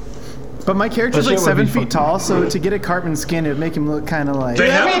 But my character's That like shit would 7 be feet fun. tall, so to get a Cartman skin, it would make him look kind of like. They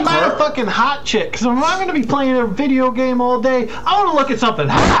Dude, have I a mean, buy a car- fucking hot chick, because if I'm gonna be playing a video game all day, I wanna look at something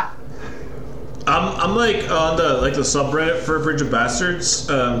hot. I'm like on the subreddit for Bridge of Bastards,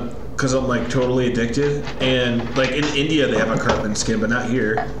 because I'm like totally addicted. And like in India they have a Cartman skin, but not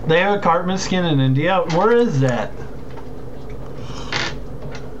here. They have a Cartman skin in India? Where is that?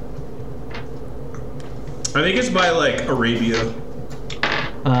 I think it's by like Arabia.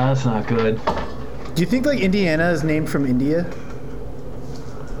 That's not good. Do you think like Indiana is named from India?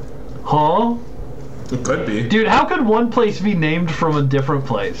 Huh? It could be. Dude, how could one place be named from a different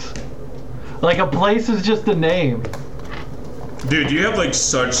place? Like, a place is just a name. Dude, you have like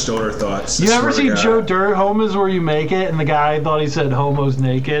such stoner thoughts. I You ever swear to see God. Joe Dirt, Home is Where You Make It? And the guy thought he said homo's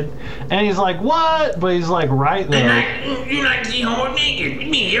naked. And he's like, what? But he's like, right there. You like to see homo naked?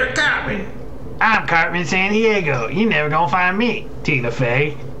 Me, Eric Cartman. I'm Cartman Sandiego. You never gonna find me, Tina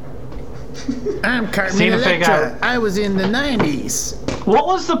Fey. I'm Cartman Seen a fake Electra. out. I was in the 90s. What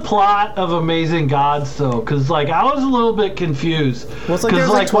was the plot of Amazing Gods, though? Because, like, I was a little bit confused. Well, it's like 'Cause, there's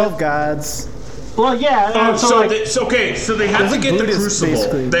like 12 what- gods. Well, yeah. Oh, so, so like, so they have There's to like get the Buddhists, crucible.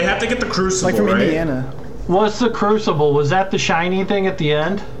 basically. They have to get the crucible, Like from right? Indiana. what's the Crucible? Was that the shiny thing at the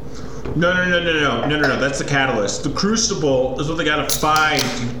end? No. That's the catalyst. The crucible is what they gotta find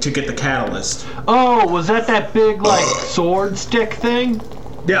to get the catalyst. Oh, was that big, like, sword stick thing?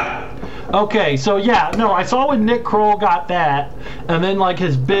 Yeah. Okay, so yeah, no, I saw when Nick Kroll got that, and then, like,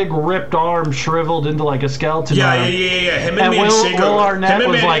 his big ripped arm shriveled into, like, a skeleton Yeah. arm. Him And Will Manchego. Arnett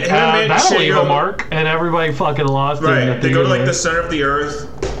was like, that'll leave a Manchego- mark, and everybody fucking lost it. in Right. They go to like the theater. center of the earth,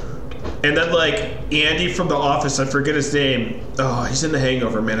 and then like Andy from The Office, I forget his name. Oh, he's in The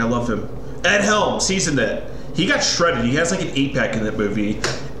Hangover, man. I love him. Ed Helms, he's in that. He got shredded. He has like an 8-pack in that movie,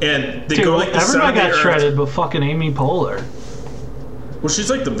 and they Dude, go like the center everybody of the got earth. shredded, but fucking Amy Poehler. Well, she's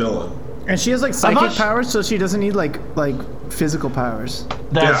like the villain. And she has like thought psychic she- powers, so she doesn't need like physical powers.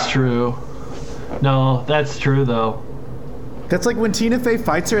 That's Yeah. true. No, that's true though. That's like when Tina Fey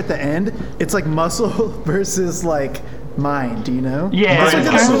fights her at the end, it's like muscle versus like mind, you know? Yeah, That's why it's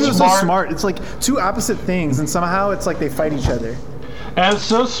this kinda movie was so smart. smart. It's like two opposite things, and somehow it's like they fight each other. And it's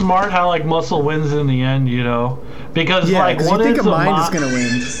so smart how like muscle wins in the end, you know? Because Yeah, like because what you think is a a mind mi- is gonna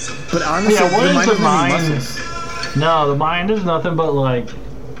win, but honestly, Yeah, what the is mind a doesn't have any mind? muscles. No, the mind is nothing but like.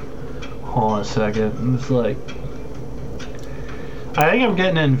 Hold on a second. It's like. I think I'm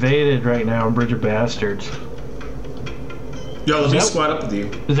getting invaded right now in Bridge of Bastards. Yo, let me squat up with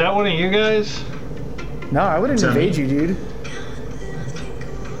you. Is that one of you guys? No, I wouldn't Tell me. invade you, dude.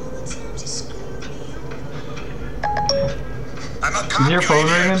 I'm a Is cop, your you phone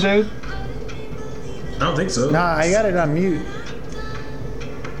idiot. ringing, dude? I don't think so. Nah, I got it on mute.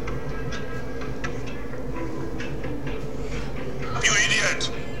 You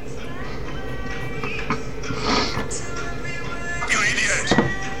idiot. You idiot.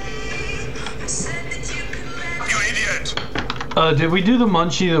 You idiot. Did we do the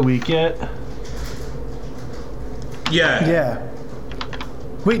Munchie of the Week yet? Yeah. Yeah.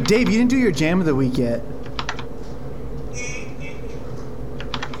 Wait, Dave, you didn't do your jam of the week yet.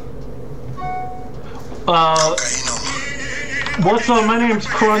 What's up? My name's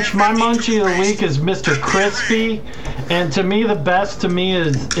Crunch. My Munchie of the Week is Mr. Crispy. And to me, the best to me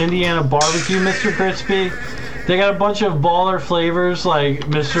is Indiana Barbecue Mr. Crispy. They got a bunch of baller flavors like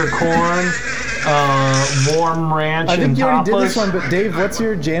Mr. Corn, Warm Ranch, I think and you already did Tapas. this one, but Dave, what's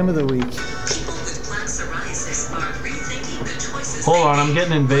your jam of the week? People with plaque psoriasis are rethinking the choices Hold they on, I'm make,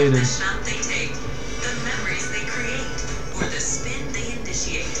 getting invaded. the shot they take, the memories they create, or the spin they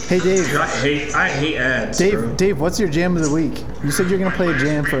initiate. Hey, Dave. I hate ads. bro. Dave, what's your jam of the week? You said you're gonna play a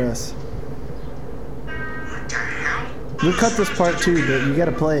jam for us. We'll cut this part too, but you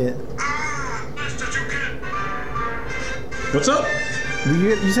gotta play it. What's up?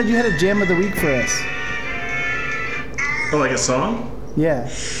 You said you had a jam of the week for us. Oh, like a song? Yeah.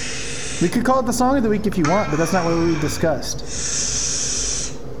 We could call it the song of the week if you want, but that's not what we discussed.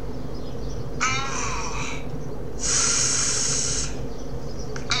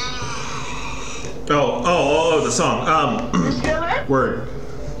 Oh, the song. Word.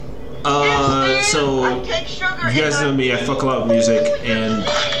 So you guys know me. I fuck a lot with music, and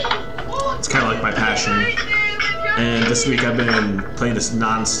it's kind of like my passion. And this week I've been playing this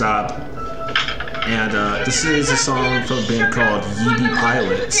non-stop. And this is a song from a band called Yeeby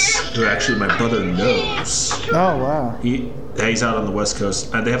Pilots, who actually my brother knows. Oh, wow. He's out on the West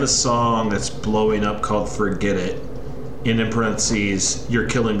Coast. They have a song that's blowing up called Forget It. And in parentheses, You're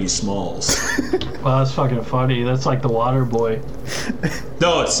Killing Me Smalls. Well, that's fucking funny. That's like the Water Boy.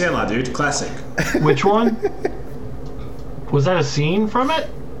 No, it's Sandlot, dude. Classic. Which one? Was that a scene from it?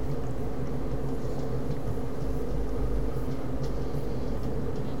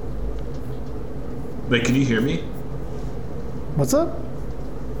 Wait, can you hear me? What's up?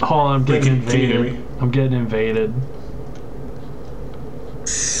 Hold on, I'm getting Can you hear invaded. me? I'm getting invaded.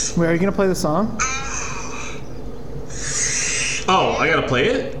 Wait, are you gonna play the song? Oh, I gotta play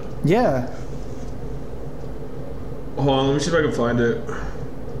it? Yeah. Hold on, let me see if I can find it.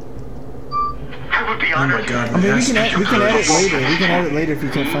 I would be Oh honored. my god. I mean, we can add it later. I We can add it later if you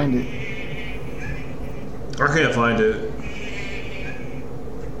can't find it. can't find it.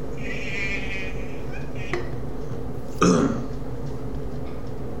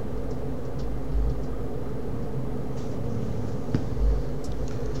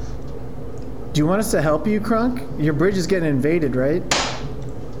 Do you want us to help you, Crunk? Your bridge is getting invaded, right?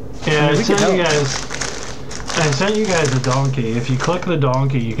 Yeah, I we can sent you help. guys. I sent you guys a donkey. If you click the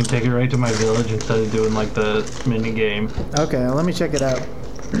donkey, you can take it right to my village instead of doing like the mini game. Okay, well, let me check it out.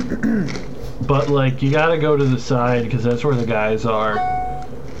 But like, you gotta go to the side because that's where the guys are.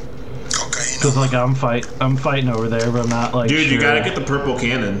 Because like I'm fighting over there, but I'm not like. Dude, you sure. gotta get the purple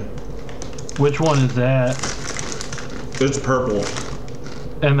cannon. Which one is that? It's purple.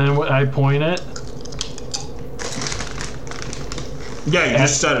 And then I point it. Yeah, you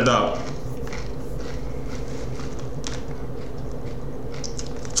just set it up.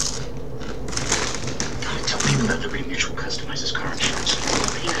 Tell people that Liberty Mutual customizes car insurance.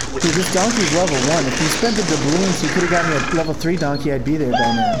 Dude, this donkey's level 1. If you spent the doubloons, you could have gotten me a level 3 donkey, I'd be there by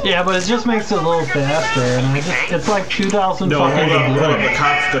now. Yeah, but it just makes it a little faster, and it's like 2,000 No, fucking hold on.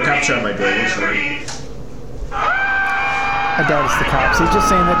 dollars. The cop shot my door. I'm sorry. I doubt it's the cops. He's just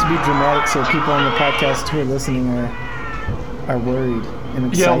saying that to be dramatic so people on the podcast who are listening are worried and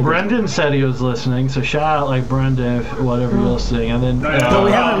excited. Yeah, Brendan said he was listening, so shout out like Brendan, if whatever you're listening. And then, But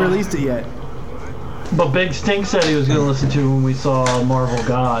we haven't released it yet. but Big Stink said he was gonna listen to when we saw Marvel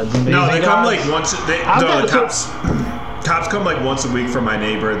Gods. No, Amazing they come Gods. like once. I'm The gonna- cops come like once a week from my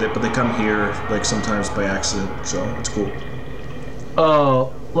neighbor, but they come here like sometimes by accident, so it's cool.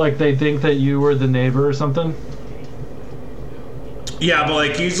 Oh, like they think that you were the neighbor or something? Yeah, but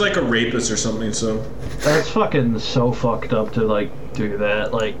like he's like a rapist or something, so. That's fucking so fucked up to like do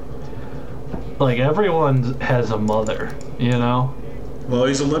that. Like everyone has a mother, you know? Well,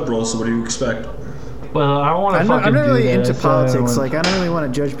 he's a liberal, so what do you expect? Well, I don't want to I'm fucking not really do into this. politics. Like, I don't really want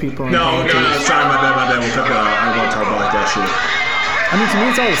to judge people. on No, politics. sorry, my bad. We'll talk about. I won't talk about like that shit. I mean, to me,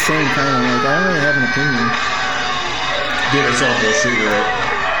 it's all the same kind of. Like, I don't really have an opinion. Dude, it's all bullshit, you're right?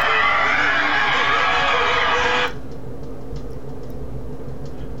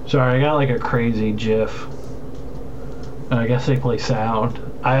 Sorry, I got like a crazy GIF. I guess they play sound.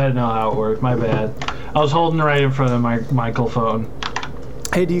 I didn't know how it worked. My bad. I was holding it right in front of my microphone.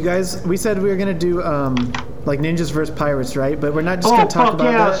 Hey, do you guys? We said we were gonna do like ninjas versus pirates, right? But we're not just gonna talk about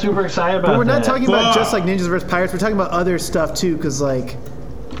yeah! that. Super excited about But we're that. not talking about Fuck. just like ninjas versus pirates. We're talking about other stuff too, because like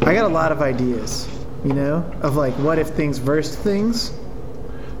I got a lot of ideas, you know, of like what if things versus things.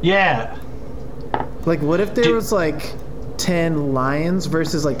 Yeah. Like, what if there Dude. was like 10 lions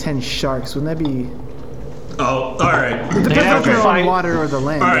versus like 10 sharks? Wouldn't that be? Oh, all right. Depends They'd on have if to they're on fight. water or the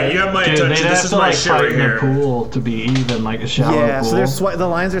land. All right, you have my Dude, they'd attention. have This is to my like shit fight right in here. the pool to be even, like a shallow Yeah, pool. so the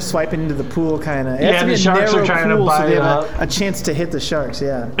lions are swiping into the pool, kind of. Yeah, the sharks are trying to pool, so bite they it have up. a chance to hit the sharks.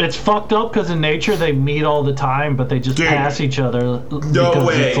 Yeah. It's fucked up because in nature they meet all the time, but they just Dude, pass each other. No because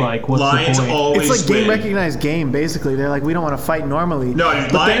way. It's like, what's Lions the point? always It's like game win. recognized game, basically. They're like, we don't want to fight normally. No, dude,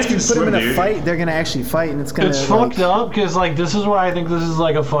 but then lions if you can put them in swim, a dude. fight, they're gonna actually fight, and it's gonna. It's like, fucked up because like this is why I think this is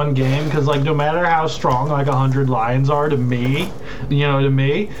like a fun game because like no matter how strong like 100 lions are to me,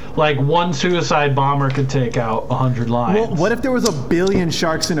 like one suicide bomber could take out 100 lions. Well, what if there was a billion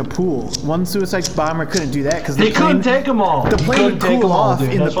sharks in a pool? One suicide bomber couldn't do that because He couldn't take them all. the He plane couldn't would take cool them all, off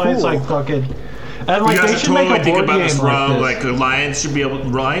dude. in the That's why it's pool. like fucking. And like You they guys should should make totally a think board about game this like wrong. this. Like lions should be able.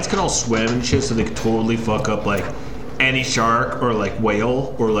 Lions can all swim and shit, so they could totally fuck up like any shark or like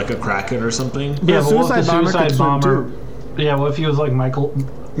whale or like a kraken or something. But a but what if the suicide bomber could suicide swim bomber? too. Yeah, what if he was like Michael?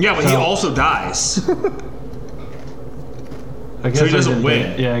 Yeah, but he So- also dies. I guess So he I doesn't did win.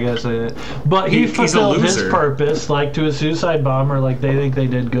 that. Yeah, I guess I did. But he He's a fulfilled his loser. purpose, like to a suicide bomber. Like they think they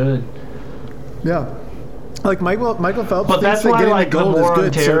did good. Yeah. Like Michael Phelps But thinks that's that why getting like the the gold war is on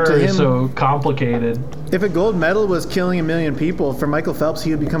good. So terror to is him, so complicated. if a gold medal was killing 1 million people, for Michael Phelps,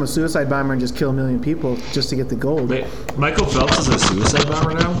 he would become a suicide bomber and just kill 1 million people just to get the gold. Wait, Michael Phelps is a suicide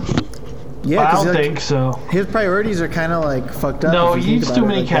bomber now? Yeah, I because don't think so. his priorities are kind of like fucked up. No, if you he think eats about too it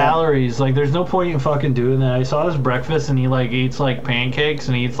many like that. calories. Like, there's no point in fucking doing that. I saw his breakfast, and he like eats like pancakes,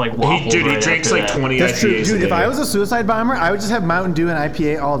 and he eats like waffles. He right drinks after like that. 20 That's true, IPAs dude. a day. If I was a suicide bomber, I would just have Mountain Dew and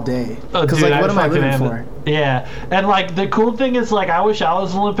IPA all day. Oh, Because dude, like, what am I fucking living have for? it. Yeah, and like the cool thing is, like, I wish I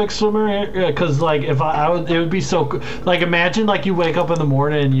was an Olympic swimmer because, like, if I would, it would be so. Like, imagine like you wake up in the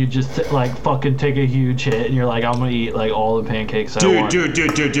morning and you just like fucking take a huge hit, and you're like, I'm gonna eat like all the pancakes I want. Dude.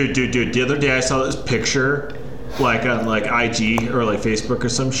 The other day I saw this picture, like on like IG or like Facebook or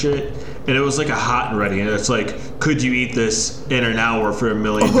some shit, and it was like a hot and ready, and it's like, could you eat this in an hour for $1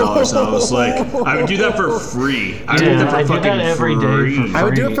 million? And I was like, I would do that for free. I would do Yeah, that for I do fucking that every day free. for I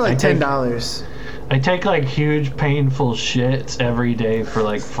would do it free. for like I take- $10. I take like huge painful shits every day for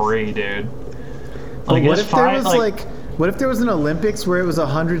like free, dude. Like, What it's if there fine, was like, what if there was an Olympics where it was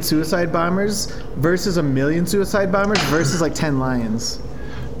 100 suicide bombers versus 1 million suicide bombers versus like 10 lions?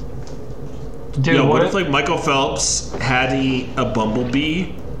 dude, Yo, what if like Michael Phelps had to eat a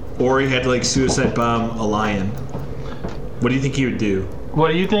bumblebee, or he had to like suicide bomb a lion? What do you think he would do? What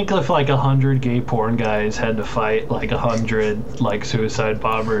do you think if like 100 gay porn guys had to fight like 100 like suicide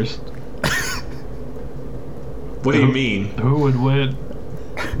bombers? What do you mean? Who would win?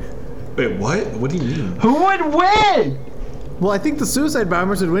 Wait, what? What do you mean? Who would win? Well, I think the suicide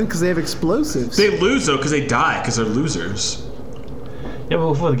bombers would win because they have explosives. They lose though because they die because they're losers. Yeah, but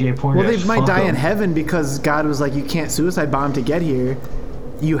before the gay porn Well, guys, they might fuck die in 'em. heaven because God was like, you can't suicide bomb to get here.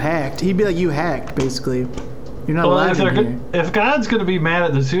 You hacked. He'd be like, you hacked, basically. You're not Well, allowed in here. if God's gonna be mad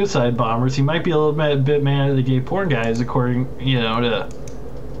at the suicide bombers, he might be a little bit mad at the gay porn guys, according to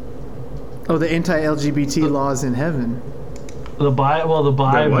Oh, the anti-LGBT laws in heaven. the Bible. Well, the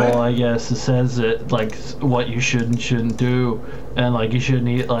Bible, what? I guess, it says that like what you should and shouldn't do, and like you shouldn't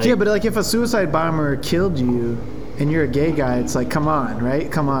eat like. Yeah, but like if a suicide bomber killed you and you're a gay guy, it's like, come on, right?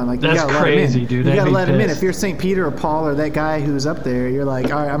 Come on. Like, you That's gotta crazy, let him in. dude. You I'd gotta be let him in. pissed. If you're St. Peter or Paul or that guy who's up there, you're like,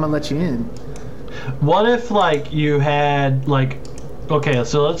 all right, I'm gonna let you in. What if like you had like, okay,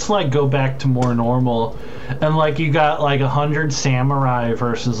 so let's like go back to more normal, and like you got like 100 samurai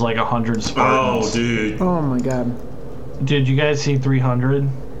versus like 100 Spartans. Oh, dude. Oh my god. Did you guys see 300?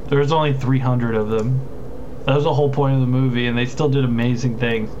 There was only 300 of them. That was the whole point of the movie, and they still did amazing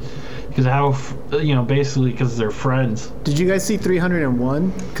things. Because basically because they're friends. Did you guys see 301?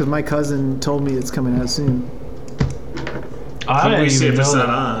 Because my cousin told me it's coming out soon. I How do didn't we see even if it's know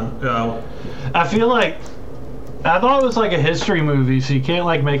not that. on? Oh. I feel like I thought it was like a history movie, so you can't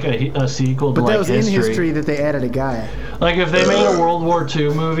like make a sequel to But like that was in history that they added a guy. Like if they made a World War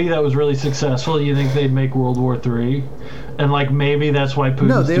II movie that was really successful, you think they'd make World War III? And like maybe that's why Putin's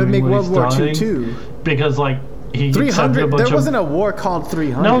No, they would doing make what World he's War II doing, too. because like he accepted a 300. bunch There of, wasn't a war called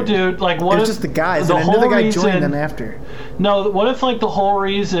 300. No, dude. Like what? It was if just the guys, the and another whole guy reason, joined them after. No, what if like the whole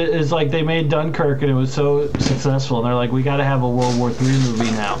reason is like they made Dunkirk and it was so successful, and they're like, we got to have a World War III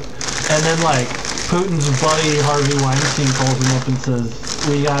movie now, and then like Putin's buddy Harvey Weinstein calls him up and says,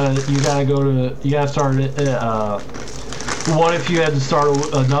 you gotta start it. What if you had to start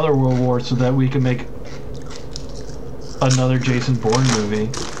another world war so that we can make another Jason Bourne movie?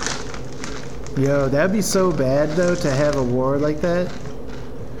 Yo, that'd be so bad though to have a war like that.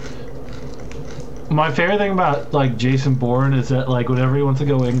 My favorite thing about like Jason Bourne is that like whenever he wants to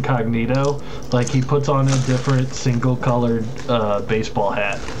go incognito, like he puts on a different single colored baseball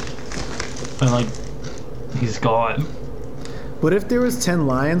hat, and like he's gone. What if there was 10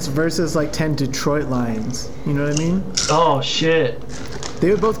 Lions versus like 10 Detroit Lions? You know what I mean? Oh shit!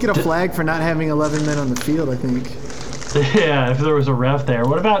 They would both get a flag for not having 11 men on the field, I think. Yeah, if there was a ref there.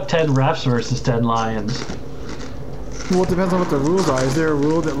 What about 10 refs versus 10 Lions? Well, it depends on what the rules are. Is there a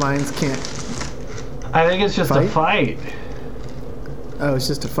rule that Lions can't? I think it's just a fight. Oh, it's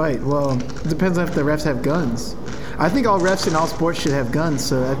just a fight. Well, it depends on if the refs have guns. I think all refs in all sports should have guns,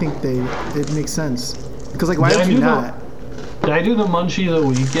 so I think it makes sense. Because like, why would you not? Did I do the munchie that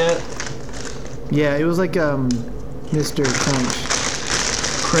we get? Yeah, it was like Mr. Crunch.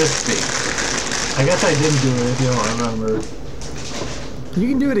 Crispy. I guess I didn't do it if you don't remember. You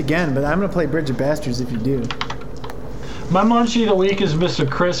can do it again, but I'm gonna play Bridge of Bastards if you do. My munchie of the week is Mr.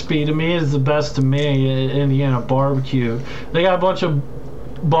 Crispy. To me, is the best to me. Indiana barbecue. They got a bunch of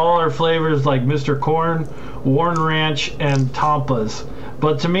baller flavors like Mr. Corn, Warren Ranch, and Tampas.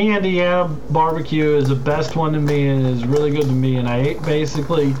 But to me, Indiana barbecue is the best one to me and is really good to me. And I ate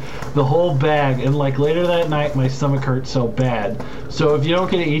basically the whole bag. And like later that night, my stomach hurt so bad. So if you don't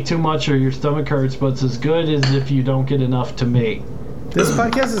get to eat too much or your stomach hurts, but it's as good as if you don't get enough to me. This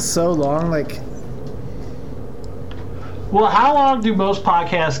podcast is so long, like... Well, how long do most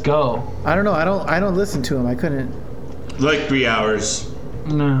podcasts go? I don't know. I don't listen to them. I couldn't. Like 3 hours.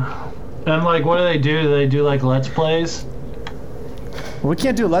 No. And like, what do? They do like Let's Plays? Well, we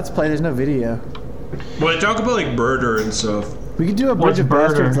can't do a Let's Play. There's no video. Well, they talk about like murder and stuff. We could do a Bridge of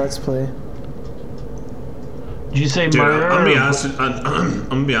Bastards Let's Play. Did you say Dude, murder? I'm gonna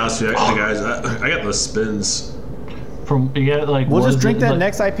be honest with you, guys. I got the spins. From you get like. We'll just drink that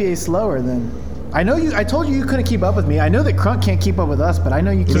next IPA slower then. I know you. I told you couldn't keep up with me. I know that Crunk can't keep up with us, but I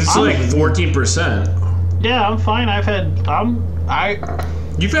know you can. It's like 14%. Yeah, I'm fine.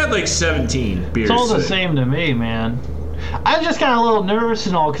 You've had like 17 beers. It's all the same to me, man. I just got a little nervous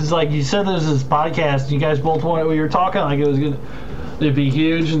and all because, like, you said there's this podcast. And you guys both wanted. We were talking like it was good. It'd be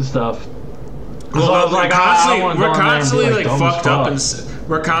huge and stuff. Well, so I was like, we're constantly like fucked up and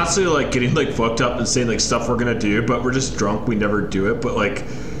we're constantly like getting like fucked up and saying like stuff we're gonna do, but we're just drunk. We never do it. But like.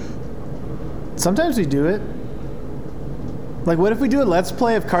 Sometimes we do it. Like, what if we do a Let's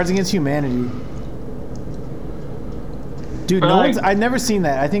Play of Cards Against Humanity? Dude, I've never seen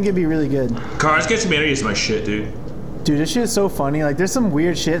that. I think it'd be really good. Cards Against Humanity is my shit, dude. Dude, this shit is so funny. Like, there's some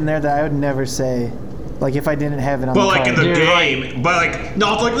weird shit in there that I would never say. Like, if I didn't have it on the like card. in the game, but like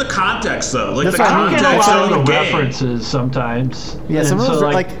no, it's like the context though. Like That's the what I mean. context I get a lot of of the the game. references sometimes. Yeah, some and of so,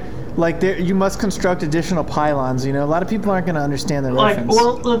 those like there, you must construct additional pylons. You know, a lot of people aren't going to understand the like, reference.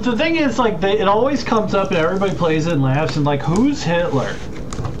 well, the thing is, like, it always comes up and everybody plays it and laughs and like, who's Hitler?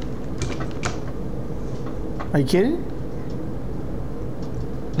 Are you kidding?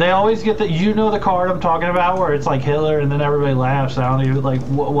 They always get that. You know the card I'm talking about, where it's like Hitler, and then everybody laughs. I don't even like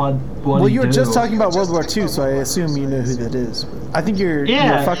what. Well, you were just talking about World War II, so I assume you know who that is. I think you're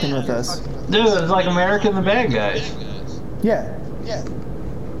fucking with us. Dude, it's like American the Bad Guys. Yeah.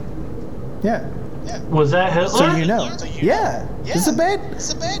 Was that Hitler? So you know. Yeah. Is it bad?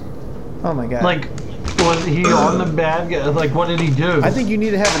 Oh my god. Like, was he on the bad guy? Like, what did he do? I think you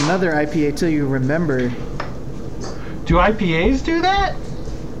need to have another IPA till you remember. Do IPAs do that?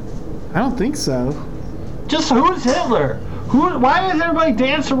 I don't think so. Just who's Hitler? Why does everybody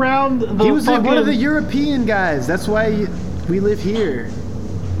dance around the He was fucking... one of the European guys. That's why we live here.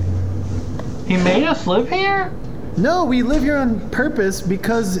 He made us live here? No, we live here on purpose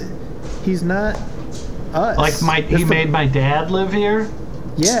because he's not us. Like he made my dad live here?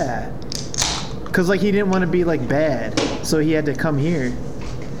 Yeah. Because like he didn't want to be like bad, so he had to come here.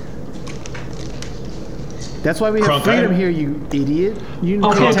 That's why we have freedom here, you idiot. You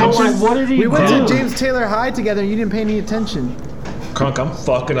didn't pay attention. But like, what did he We do? went to James Taylor High together and you didn't pay any attention. Crunk, I'm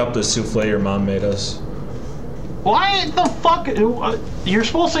fucking up the souffle your mom made us. Why the fuck? You're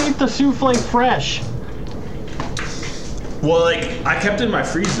supposed to eat the souffle fresh. Well, like, I kept it in my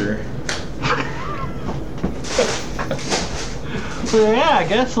freezer. Well, yeah, I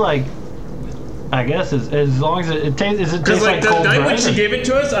guess as long as it tastes Because, like, the cold night when bread? she gave it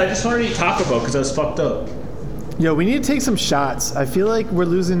to us, I just wanted to eat Taco Bell because I was fucked up. Yo, we need to take some shots. I feel like we're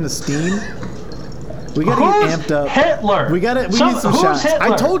losing the steam. We gotta get amped up. Hitler? We need some who's shots.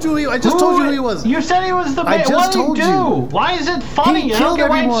 Hitler? I told you. I just told you who he was. You said he was the I bad. just What did told he do? you. Why is it funny? He I don't killed get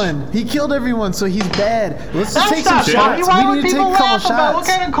why everyone. He killed everyone, so he's bad. Let's just That's take some not funny. shots. Why We would need to take people a couple laugh about? What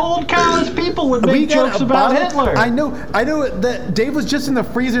shots. kind of cold, callous people would We make got jokes a about bottle. Hitler? I know that Dave was just in the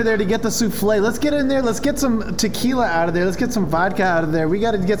freezer there to get the souffle. Let's get in there. Let's get some tequila out of there. Let's get some vodka out of there. We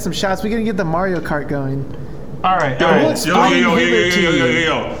got to get some shots. We got to get the Mario Kart going. All right. Yo,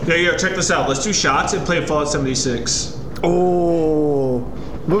 check this out. Let's do shots and play Fallout 76. Oh,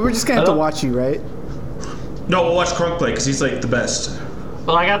 but we're just gonna have to watch you, right? No, we'll watch Crunk play because he's like the best.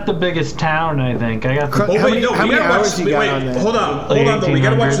 Well, I got the biggest town, I think. I got the. How many hours you got on there? Hold on, though. We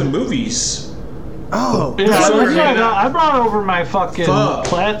gotta watch the movies. Oh, Yeah, Sorry. I brought over my fucking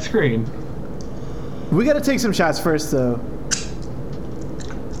flat screen. we got to take some shots first, though.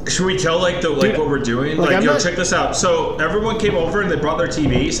 Should we tell what we're doing? Check this out. So everyone came over and they brought their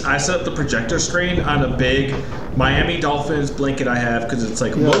TVs. I set up the projector screen on a big Miami Dolphins blanket I have because it's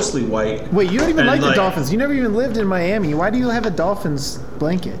mostly white. Wait, you don't even And, like the Dolphins. You never even lived in Miami. Why do you have a Dolphins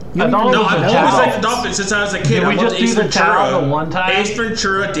blanket? You don't Dolphins No, The I've always Dolphins. liked the Dolphins since I was a kid. Did we I loved just do Ace the Ventura. town the one time? Ace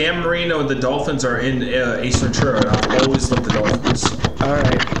Ventura, Dan Marino, and the Dolphins are in Ace Ventura. And I've always loved the Dolphins. All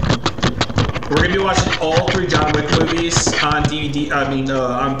right. We're gonna be watching all 3 John Wick movies on DVD.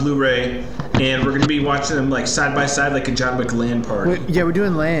 On Blu-ray, and we're gonna be watching them side by side, like a John Wick LAN party. Yeah, we're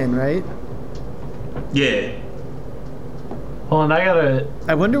doing LAN, right? Yeah. Hold on, I gotta.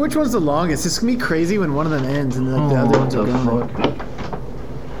 I wonder which one's the longest. It's gonna be crazy when one of them ends and then the other ones are going.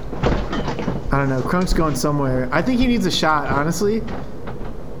 I don't know. Crunk's going somewhere. I think he needs a shot, honestly.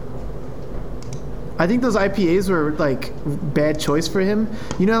 I think those IPAs were bad choice for him.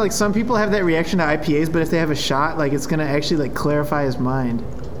 You know, some people have that reaction to IPAs, but if they have a shot, it's gonna actually clarify his mind.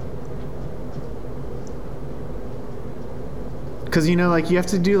 Cause you have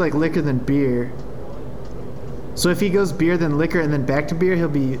to do liquor then beer. So if he goes beer then liquor and then back to beer,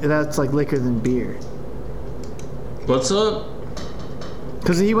 that's liquor then beer. What's up?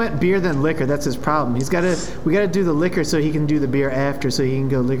 Cause he went beer then liquor. That's his problem. We gotta do the liquor so he can do the beer after, so he can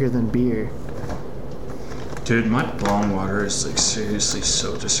go liquor then beer. Dude, my bong water is seriously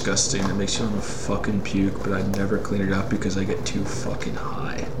so disgusting. It makes you want to fucking puke, but I never clean it up because I get too fucking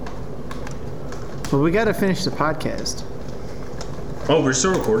high. Well, we gotta finish the podcast. Oh, we're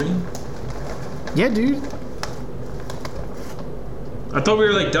still recording? Yeah, dude. I thought we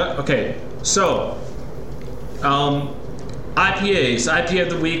were done. Okay, so IPAs. IPA of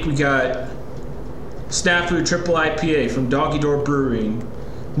the week, we got Snafu Triple IPA from Doggy Door Brewing.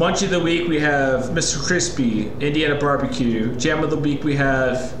 Munchie of the week, we have Mr. Crispy, Indiana Barbecue. Jam of the week, we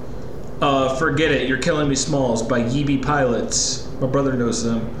have Forget It, You're Killing Me Smalls by Yeeby Pilots. My brother knows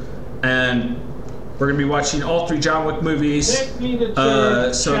them. And we're going to be watching all 3 John Wick movies.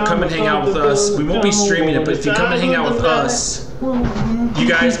 So come and hang out with us. We won't be streaming it, but if you come and hang out with us, you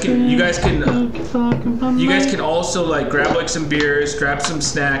guys can also grab some beers, grab some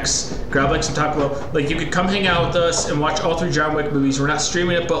snacks, grab some Taco Bell. You could come hang out with us and watch all 3 John Wick movies. We're not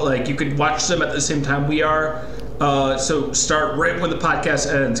streaming it, but you could watch them at the same time we are. So start right when the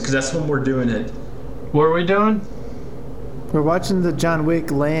podcast ends, because that's when we're doing it. What are we doing? We're watching the John Wick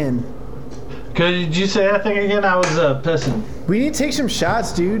LAN. Did you say that thing again? I was pissing. We need to take some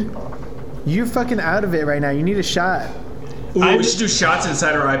shots, dude. You're fucking out of it right now. You need a shot. Ooh, we should do shots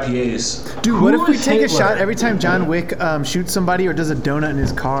inside our IPAs. Dude, what if we is take a Hitler? shot every time John Wick shoots somebody or does a donut in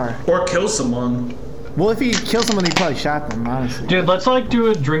his car? Or kill someone. Well, if he kills someone, he probably shot them, honestly. Dude, let's do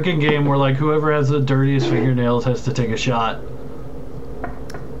a drinking game where whoever has the dirtiest fingernails has to take a shot.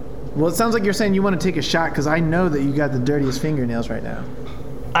 Well, it sounds like you're saying you want to take a shot because I know that you got the dirtiest fingernails right now.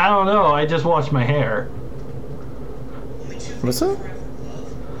 I don't know. I just washed my hair. What's up?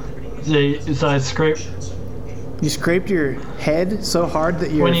 So I scraped. You scraped your head so hard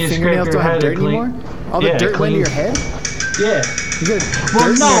that your When you fingernails scrape your don't have head, dirt it clean- anymore? All the Yeah, dirt went into clean- your head? Yeah. You got Well,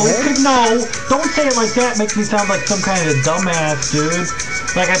 dirt in no, your head? no. Don't say it like that. Makes me sound like some kind of dumbass, dude.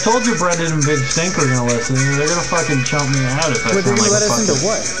 I told you, Brendan and Big Stink were gonna listen. They're gonna fucking chump me out if I But they're sound gonna like let a us into fucking...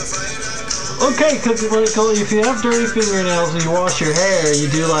 what? Okay, because if you have dirty fingernails and you wash your hair, you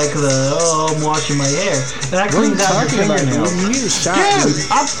do I'm washing my hair. And that What are you cleans out your talking about, dude? fingernails. You need a shot, Dude,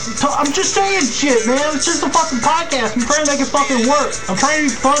 dude. I'm just saying shit, man. It's just a fucking podcast. I'm trying to make it fucking work. I'm trying to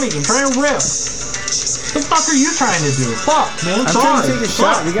be funny. I'm trying to rip. What the fuck are you trying to do? Fuck, man. I'm trying to Sorry. take a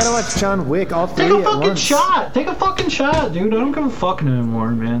shot. We gotta watch John Wick all three Take a at fucking once. shot. Take a fucking shot, dude. I don't give a fuck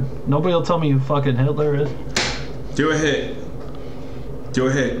anymore, man. Nobody will tell me who fucking Hitler is. Do a hit. Do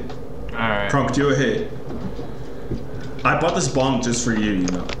a hit. Alright. Crunk, do a hit. I bought this bong just for you, you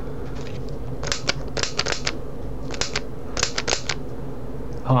know.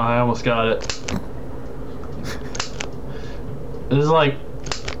 Oh, I almost got it. This is like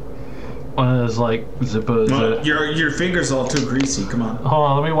one of those like zippos. Well, your finger's all too greasy. Come on. Hold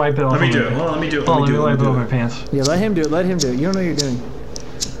on, let me wipe it off. Let me do it. Hold on, let me do it. Hold on, let me wipe it off do my pants. Yeah, let him do it. Let him do it. You don't know what you're doing.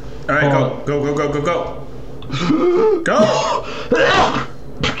 All right, Hold go, go, go, go, go, go. Go.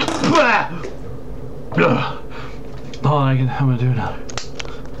 Hold on, I'm gonna do it now.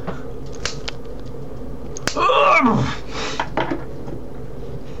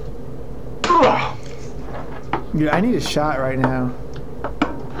 Dude, I need a shot right now.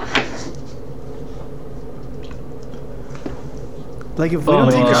 Like, if we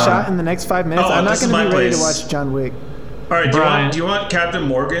don't take a shot in the next 5 minutes, Oh, I'm not this is gonna be my ready to place. watch John Wick. All right, Brian. do you want Captain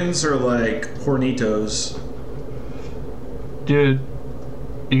Morgan's or like Hornitos? Dude,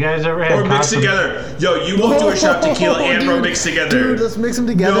 you guys ever had Or mixed costume- together? Yo, you won't do a shot tequila and rum mixed together. Dude, let's mix them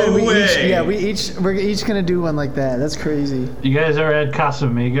together. No and we way. we're each gonna do one like that. That's crazy. You guys ever had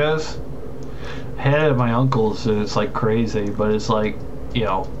Casamigos? Had it at my uncle's and it's like crazy, but it's like, you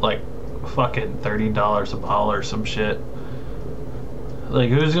know, like fucking $30 a bottle or some shit. Like,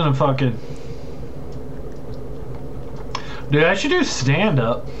 who's gonna fucking... Dude, I should do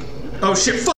stand-up. Oh shit! Fuck.